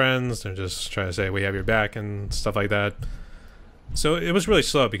family and friends. They're just trying to say we have your back and stuff like that. So it was really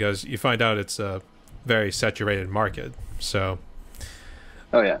slow, because you find out it's a very saturated market. So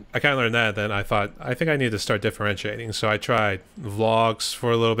oh yeah, I kind of learned that. Then I thought, I think I need to start differentiating. So I tried vlogs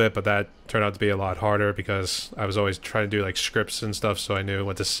for a little bit, but that turned out to be a lot harder, because I was always trying to do like scripts and stuff, so I knew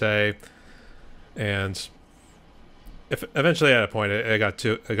what to say. And eventually at a point it got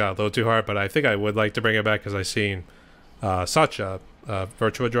a little too hard, but I think I would like to bring it back, because I seen Sacha,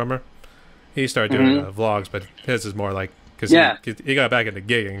 Virtua Drummer, he started doing vlogs, but his is more like, because he got back into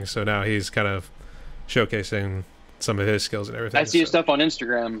gigging, so now he's kind of showcasing some of his skills and everything. I see his stuff on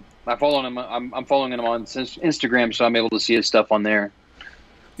Instagram. I follow him. I'm following him on Instagram, so I'm able to see his stuff on there.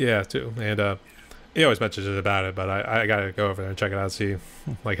 Yeah, too. And he always mentions about it, but I gotta go over there and check it out, see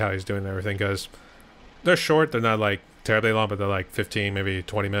like how he's doing and everything, because they're short. They're not like terribly long, but they're like 15, maybe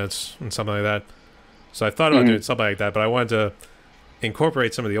 20 minutes and something like that. So I thought about doing something like that, but I wanted to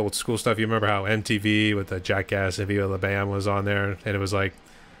incorporate some of the old school stuff. You remember how MTV with the Jackass and Viva La Bam was on there, and it was like,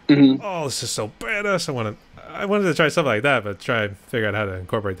 oh, this is so badass. I wanted to try something like that, but try and figure out how to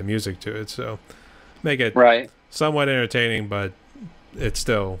incorporate the music to it. So make it somewhat entertaining, but it's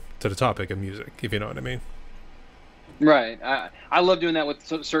still to the topic of music, if you know what I mean. Right. I love doing that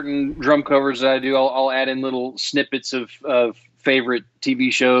with certain drum covers that I do. I'll add in little snippets of favorite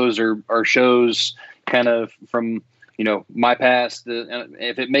TV shows or shows kind of from, my past.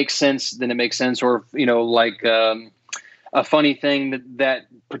 If it makes sense, then it makes sense. Or, like a funny thing that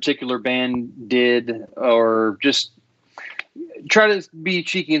particular band did, or just try to be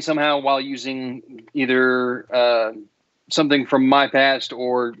cheeky and somehow while using either something from my past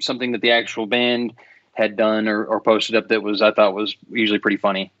or something that the actual band had done or posted up that I thought was usually pretty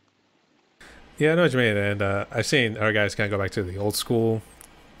funny. Yeah, I know what you mean. And I've seen our guys kind of go back to the old school,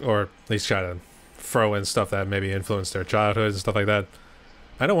 or at least try to throw in stuff that maybe influenced their childhood and stuff like that.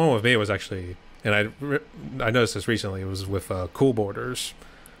 I know one with me was actually, and I noticed this recently, it was with Cool Borders,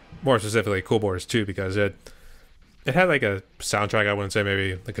 more specifically Cool Borders 2, because it had like a soundtrack. I wouldn't say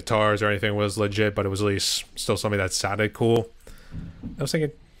maybe the guitars or anything was legit, but it was at least still something that sounded cool. I was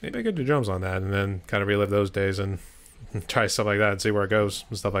thinking maybe I could do drums on that and then kind of relive those days and try stuff like that and see where it goes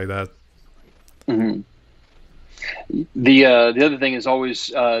and stuff like that. Mm-hmm. The other thing is always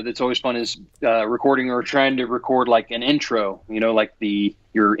that's always fun is recording or trying to record like an intro, like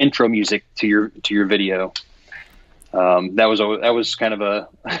your intro music to your video. That was kind of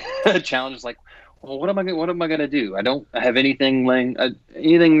a challenge. It's like, well, what am I going to do? I don't have anything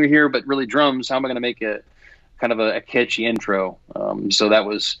anything here but really drums. How am I going to make it kind of a catchy intro? So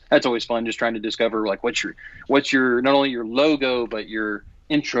that's always fun, just trying to discover like what's your not only your logo but your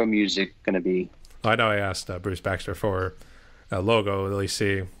intro music going to be. I know I asked Bruce Baxter for a logo, at least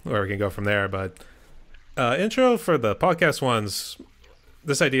see where we can go from there. But intro for the podcast ones,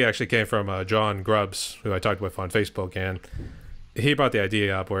 this idea actually came from John Grubbs, who I talked with on Facebook, and he brought the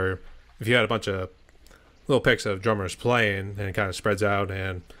idea up where if you had a bunch of little pics of drummers playing and it kind of spreads out,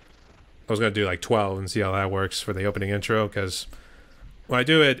 and I was going to do like 12 and see how that works for the opening intro, because when I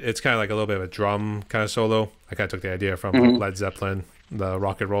do it, it's kind of like a little bit of a drum kind of solo. I kind of took the idea from Led Zeppelin, the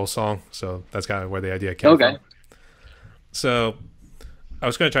rock and roll song, so that's kind of where the idea came from. So I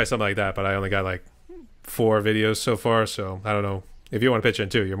was going to try something like that, but I only got like 4 videos so far, so I don't know. If you want to pitch in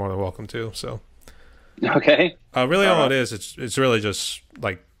too, you're more than welcome to. So okay, really all it is, it's really just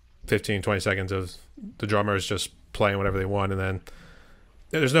like 15-20 seconds of the drummers just playing whatever they want, and then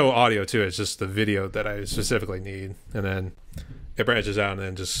there's no audio to it. It's just the video that I specifically need, and then it branches out and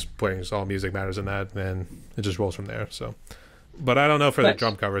then just brings all music matters in that, and then it just rolls from there. So, but I don't know for the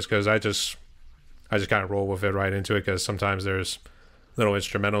drum covers, because I just kind of roll with it right into it, because sometimes there's little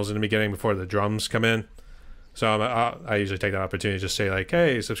instrumentals in the beginning before the drums come in. So I usually take that opportunity to just say like,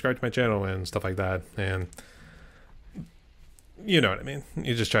 hey, subscribe to my channel and stuff like that, and you know what I mean.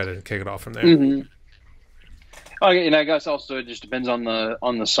 You just try to kick it off from there. Mm-hmm. And I guess also it just depends on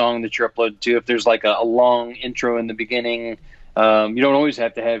the song that you're uploaded to. If there's like a long intro in the beginning, you don't always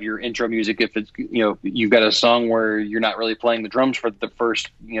have to have your intro music. If it's you've got a song where you're not really playing the drums for the first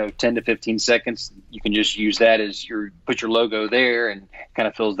 10 to 15 seconds, you can just use that as put your logo there, and kind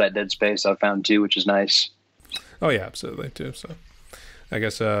of fills that dead space. I've found too, which is nice. Oh yeah, absolutely too. So I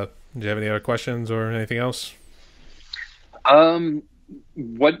guess do you have any other questions or anything else?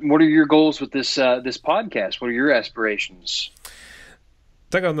 What are your goals with this podcast? What are your aspirations?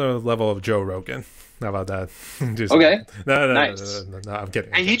 Take on the level of Joe Rogan. How about that? Okay. No, nice. No, I'm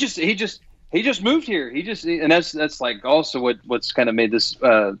kidding. And he just moved here. And that's like also what's kind of made this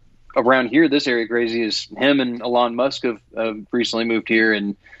around here, this area crazy, is him and Elon Musk have recently moved here,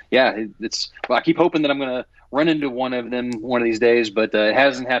 and yeah, I keep hoping that I'm gonna run into one of them one of these days, but it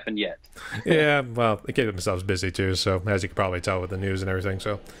hasn't happened yet. Yeah, well, they keep themselves busy too, so as you can probably tell with the news and everything.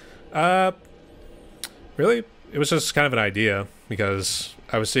 So, really, it was just kind of an idea, because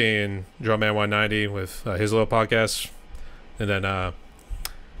I was seeing Drumman 190 with his little podcast, and then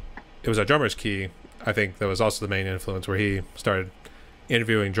it was a Drummer's Key, I think, that was also the main influence, where he started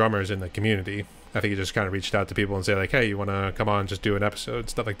interviewing drummers in the community. I think he just kind of reached out to people and said like, hey, you want to come on, just do an episode,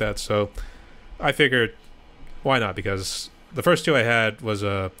 stuff like that. So I figured, why not? Because the first 2 I had was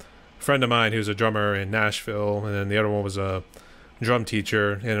a friend of mine who's a drummer in Nashville, and then the other one was a drum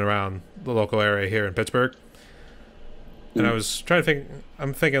teacher in and around the local area here in Pittsburgh. And I was trying to think,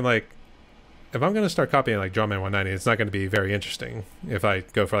 I'm thinking like, if I'm going to start copying like Drumman 190, it's not going to be very interesting if I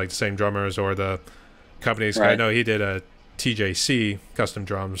go for like the same drummers or the companies. Right. I know he did a TJC custom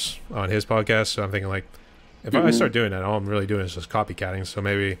drums on his podcast, so I'm thinking like, if I start doing that, all I'm really doing is just copycatting. So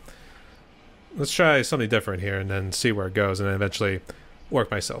maybe let's try something different here and then see where it goes, and then eventually work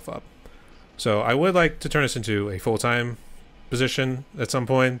myself up. So I would like to turn this into a full-time position at some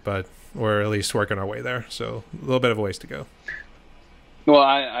point, but we're at least working our way there. So a little bit of a ways to go. Well,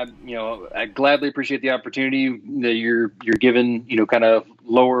 I gladly appreciate the opportunity that you're given, kind of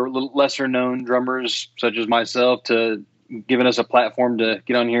lesser known drummers such as myself, to giving us a platform to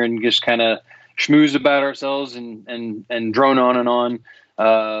get on here and just kind of schmooze about ourselves and drone on and on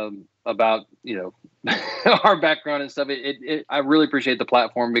about, you know, our background and stuff. I really appreciate the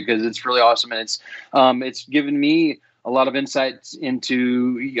platform because it's really awesome, and it's given me a lot of insights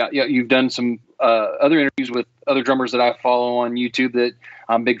into. You've done some other interviews with other drummers that I follow on YouTube that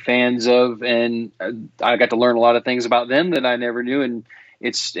I'm big fans of, and I got to learn a lot of things about them that I never knew. And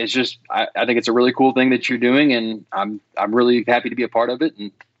it's just I think it's a really cool thing that you're doing, and I'm really happy to be a part of it,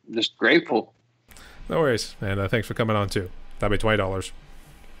 and just grateful. No worries, and thanks for coming on too. That'd be $20.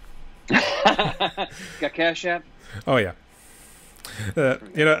 Got Cash App? Oh yeah.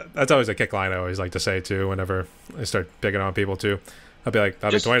 You know, that's always a kick line I always like to say too whenever I start picking on people too. I'll be like,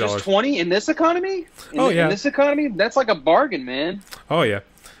 that'll be $20. Just 20 in this economy? In this economy? That's like a bargain, man. Oh yeah.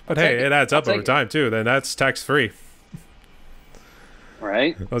 But hey, it adds up over time too. Then that's tax free.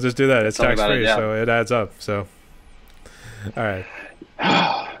 Right. I'll just do that. It's tax free, so it adds up. So all right.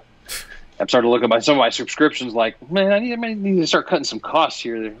 I'm starting to look at some of my subscriptions like, man, I need to start cutting some costs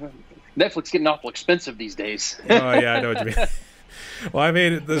here. Netflix getting awful expensive these days. Oh yeah, I know what you mean. Well, I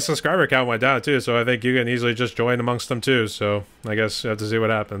mean, the subscriber count went down too, so I think you can easily just join amongst them too. So I guess you have to see what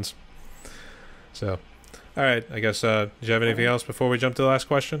happens. So, all right, I guess. Do you have anything else before we jump to the last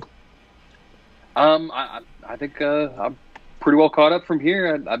question? I think I'm pretty well caught up from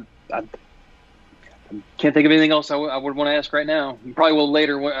here. I can't think of anything else I would want to ask right now. You probably will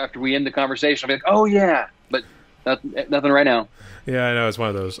later after we end the conversation. I'll be like, oh yeah, but nothing right now. Yeah, I know it's one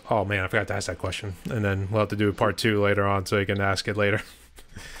of those. Oh man, I forgot to ask that question, and then we'll have to do part 2 later on, so you can ask it later.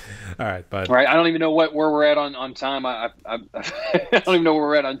 All right, but right, I don't even know where we're at on time. I don't even know where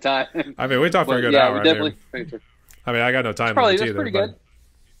we're at on time. I mean, we talked for a good hour. We definitely. I mean, I got no time. That's pretty good.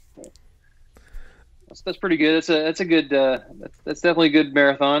 That's pretty good. That's a good. That's definitely a good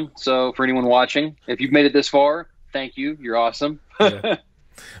marathon. So for anyone watching, if you've made it this far, thank you. You're awesome. Yeah.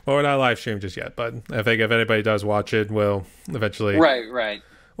 Well, we're not live streamed just yet, but I think if anybody does watch it, we'll eventually right.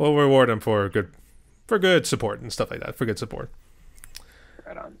 We'll reward them for good support and stuff like that. For good support.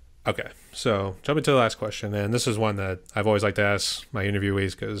 Right on. Okay, so jumping to the last question, and this is one that I've always liked to ask my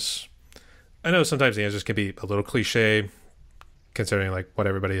interviewees because I know sometimes the answers can be a little cliche, considering like what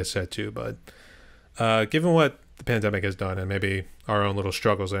everybody has said too. But given what the pandemic has done, and maybe our own little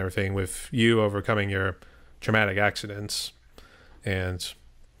struggles and everything with you overcoming your traumatic accidents, and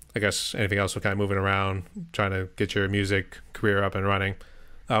I guess anything else with kind of moving around, trying to get your music career up and running.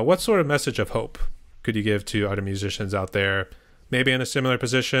 What sort of message of hope could you give to other musicians out there, maybe in a similar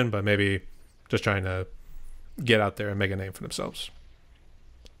position, but maybe just trying to get out there and make a name for themselves?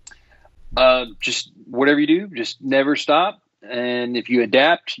 Just whatever you do, just never stop. And if you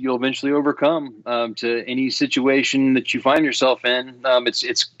adapt, you'll eventually overcome to any situation that you find yourself in.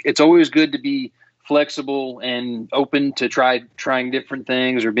 It's always good to be flexible and open to trying different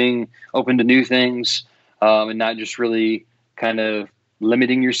things or being open to new things, and not just really kind of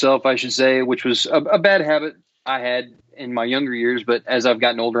limiting yourself, I should say, which was a bad habit I had in my younger years. But as I've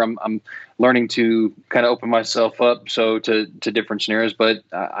gotten older, I'm learning to kind of open myself up to different scenarios. But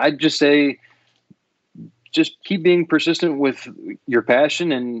I'd just say, just keep being persistent with your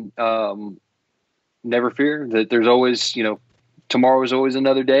passion, and never fear that there's always, tomorrow is always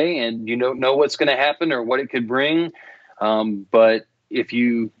another day, and you don't know what's going to happen or what it could bring. But if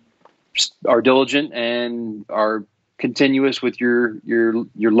you are diligent and are continuous with your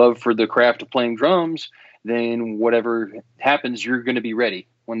love for the craft of playing drums, then whatever happens, you're going to be ready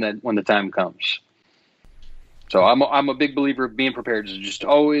when the time comes. So I'm a big believer of being prepared. So just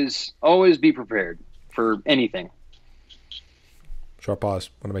always be prepared for anything. Short pause.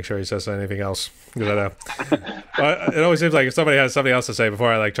 Want to make sure he says anything else, because I know it always seems like if somebody has something else to say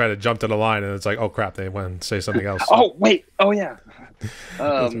before I try to jump to the line, and it's like, oh crap, they want to say something else. Oh wait, oh yeah,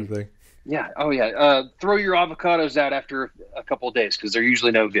 thing. Yeah, oh yeah. Throw your avocados out after a couple of days because they're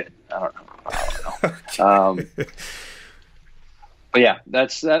usually no good. I don't know. But yeah,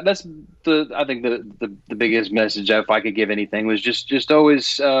 that's I think the biggest message, if I could give anything, was just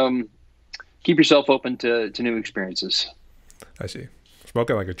always keep yourself open to new experiences. I see.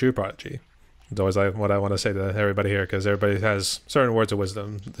 Spoken like a true prodigy. It's always like what I want to say to everybody here, because everybody has certain words of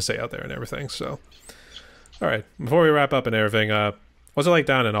wisdom to say out there and everything. So, all right, before we wrap up and everything, what's it like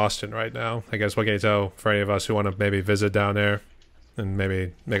down in Austin right now? I guess what can you tell for any of us who want to maybe visit down there and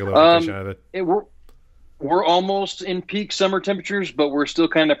maybe make a little vacation out of it? We're almost in peak summer temperatures, but we're still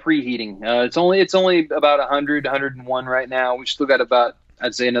kind of preheating. It's only about 100, 101 right now. We still got about,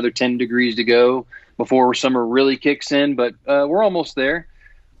 I'd say, another 10 degrees to go before summer really kicks in, but we're almost there.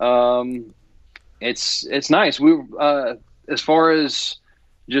 It's nice. We as far as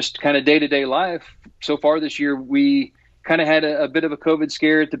just kind of day-to-day life, so far this year, we kind of had a bit of a COVID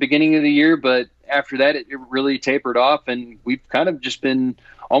scare at the beginning of the year, but after that, it really tapered off, and we've kind of just been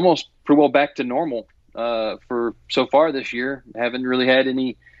almost pretty well back to normal for so far this year. Haven't really had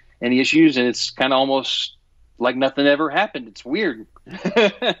any issues, and it's kind of almost like nothing ever happened. It's weird.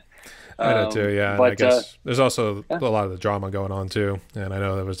 I know too, yeah. But, and I guess there's also a lot of the drama going on too, and I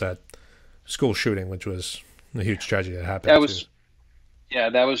know there was that school shooting, which was a huge tragedy that happened. That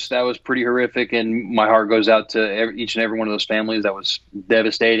was pretty horrific, and my heart goes out to each and every one of those families. That was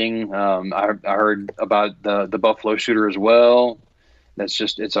devastating. I heard about the Buffalo shooter as well. That's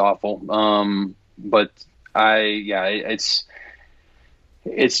just, it's awful. But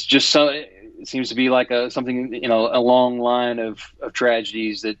it's just so, it seems to be like something, a long line of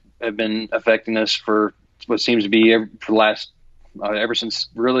tragedies that have been affecting us for what seems to be for the last ever since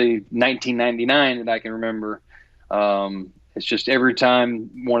really 1999 that I can remember. It's just every time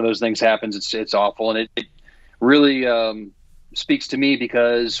one of those things happens, it's awful. And it really speaks to me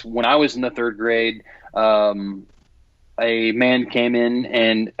because when I was in the 3rd grade, a man came in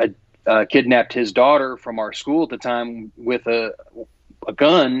and kidnapped his daughter from our school at the time with a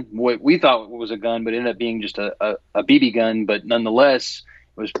gun, what we thought was a gun, but ended up being just a BB gun. But nonetheless,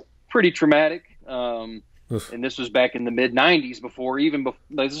 it was pretty traumatic. And this was back in the mid-'90s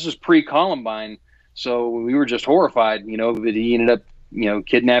this was pre-Columbine. So we were just horrified, that he ended up,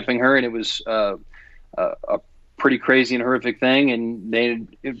 kidnapping her, and it was a pretty crazy and horrific thing. And they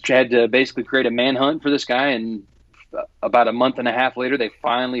had to basically create a manhunt for this guy. And about a month and a half later, they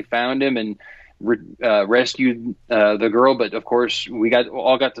finally found him and rescued the girl. But of course, we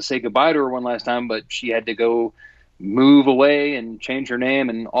all got to say goodbye to her one last time, but she had to go move away and change her name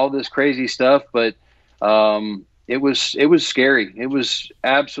and all this crazy stuff. But it was scary. It was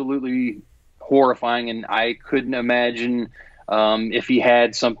absolutely horrifying, and I couldn't imagine if he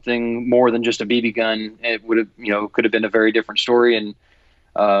had something more than just a BB gun, it would have, could have been a very different story. And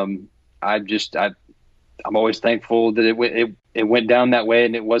I'm always thankful that it went down that way,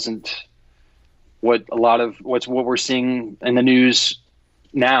 and it wasn't what we're seeing in the news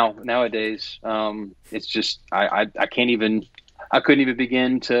nowadays. It's just I couldn't even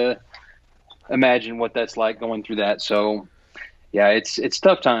begin to imagine what that's like going through that. So yeah, it's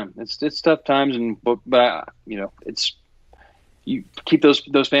tough time. It's tough times, but it's, you keep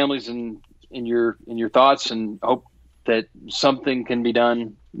those families in your thoughts and hope that something can be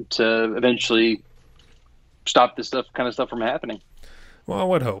done to eventually stop this kind of stuff from happening. Well, I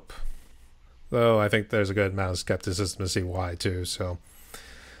would hope, though. I think there's a good amount of skepticism to see why too. So,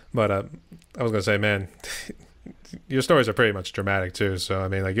 but I was gonna say, man, your stories are pretty much dramatic too. So I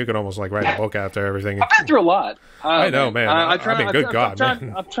mean, like, you could almost like write a book after everything. I've been through a lot. I know, man. I'm trying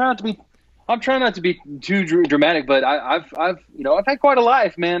not to be too dramatic, but I've had quite a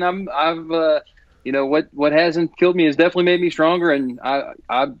life, man. What hasn't killed me has definitely made me stronger. And I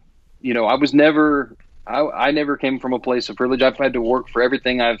never came from a place of privilege. I've had to work for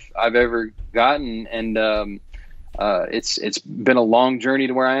everything I've ever gotten, and it's been a long journey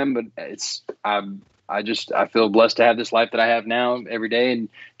to where I am. But I feel blessed to have this life that I have now every day, and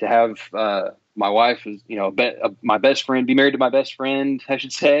to have my wife is my best friend, be married to my best friend, I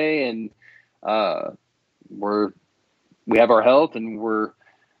should say, and we have our health, and we're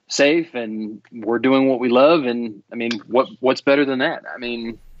safe, and we're doing what we love. And I mean, what's better than that? I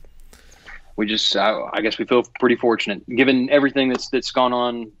mean, I guess we feel pretty fortunate given everything that's gone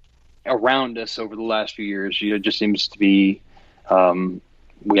on around us over the last few years. It just seems to be,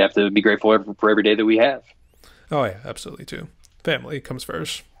 we have to be grateful for every day that we have. Oh yeah, absolutely too. Family comes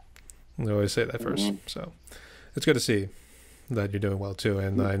first. I always say that first. Mm-hmm. So it's good to see that you're doing well too.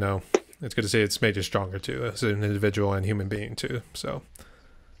 And I know it's good to see it's made you stronger too as an individual and human being too. So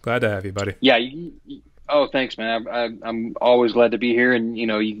glad to have you, buddy. Yeah. Oh, thanks, man. I'm always glad to be here. And,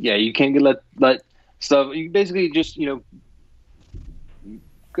 you can't let stuff, you basically just, maybe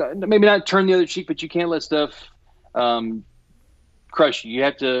not turn the other cheek, but you can't let stuff crush you. You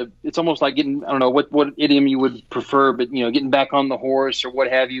have to, it's almost like getting, I don't know what idiom you would prefer, but, getting back on the horse or what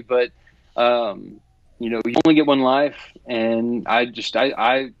have you. But, you only get one life. And I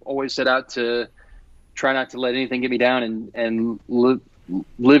always set out to try not to let anything get me down, and live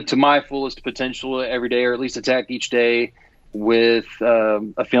to my fullest potential every day, or at least attack each day with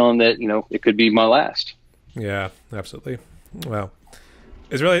a feeling that it could be my last. Yeah, absolutely. Well,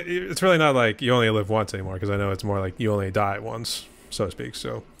 it's really not like you only live once anymore, because I know it's more like you only die once, so to speak.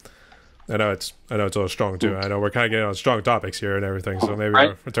 So I know it's a little strong too. I know we're kind of getting on strong topics here and everything, so maybe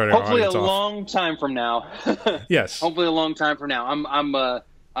we're turning our audience off. Hopefully a long time from now. Yes. Hopefully a long time from now. I'm a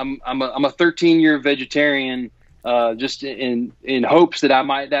 13-year vegetarian. just in hopes that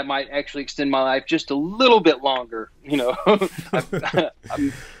that might actually extend my life just a little bit longer. You know,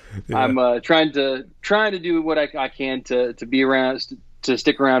 I'm trying to do what I can to be around, to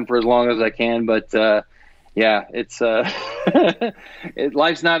stick around for as long as I can. But yeah, it's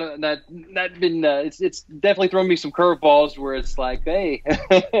life's not been it's definitely thrown me some curveballs where it's like, hey,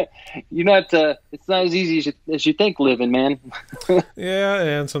 it's not as easy as you think living, man. Yeah,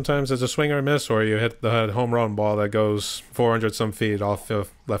 and sometimes it's a swing or a miss, or you hit the home run ball that goes 400 some feet off the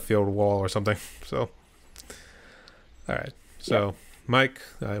left field wall or something. So, all right, so. Yeah. Mike,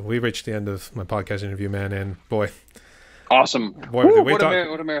 we reached the end of my podcast interview, man, and boy, awesome! Boy, Woo, what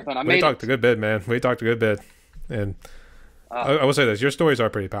a marathon! We talked a good bit, man. We talked a good bit, and I will say this: your stories are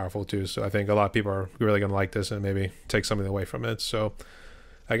pretty powerful too. So I think a lot of people are really going to like this and maybe take something away from it. So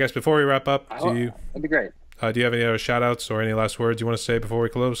I guess before we wrap up, that'd be great. Do you have any other shout outs or any last words you want to say before we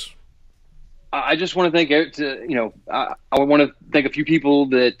close? I just want to thank I want to thank a few people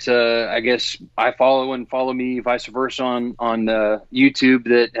that I guess I follow and follow me, vice versa, on YouTube,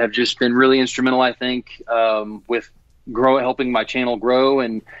 that have just been really instrumental, I think, with helping my channel grow.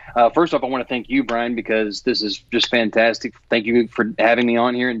 And first off, I want to thank you, Brian, because this is just fantastic. Thank you for having me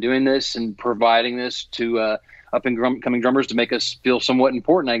on here and doing this and providing this to up and coming drummers to make us feel somewhat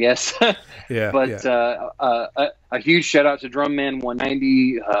important, I guess. Yeah. But yeah. A huge shout out to Drumman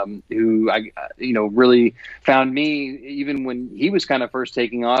 190, who really found me even when he was kind of first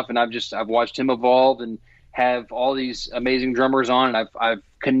taking off, and I've watched him evolve and have all these amazing drummers on, and I've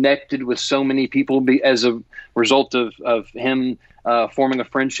connected with so many people as a result of him forming a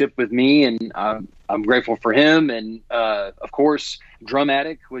friendship with me, and I'm grateful for him. And of course, Drum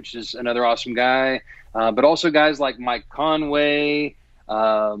Addict, which is another awesome guy, but also guys like Mike Conway.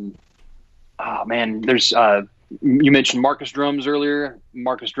 There's you mentioned Marcus Drums earlier.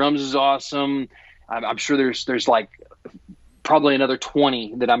 Marcus Drums is awesome. I'm sure there's like probably another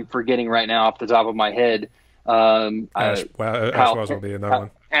 20 that I'm forgetting right now off the top of my head. Ash Wells will be another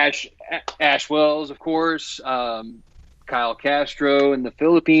one. Ash Wells, of course. Kyle Castro in the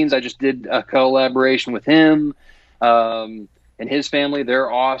Philippines. I just did a collaboration with him and his family. They're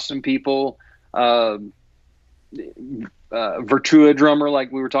awesome people. Virtua drummer,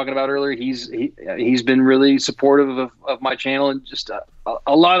 like we were talking about earlier, he's been really supportive of my channel, and just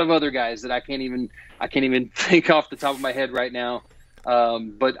a lot of other guys that I can't even think off the top of my head right now.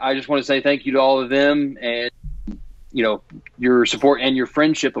 But I just want to say thank you to all of them, and your support and your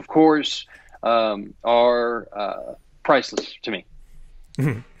friendship, of course, are priceless to me.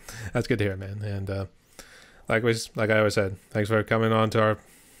 That's good to hear, man. And like I always said, thanks for coming on to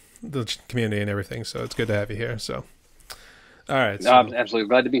the community and everything. So it's good to have you here. So. All right. So, I'm absolutely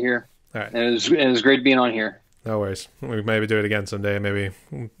glad to be here. All right. And it was great being on here. No worries. We maybe do it again someday. Maybe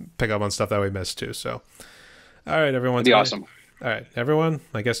pick up on stuff that we missed too. So, all right, everyone. It'd be awesome. All right, everyone.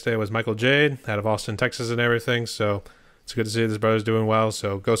 My guest today was Michael Jade out of Austin, Texas, and everything. So it's good to see this brother's doing well.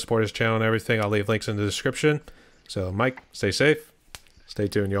 So go support his channel and everything. I'll leave links in the description. So, Mike, stay safe. Stay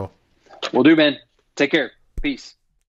tuned, y'all. Will do, man. Take care. Peace.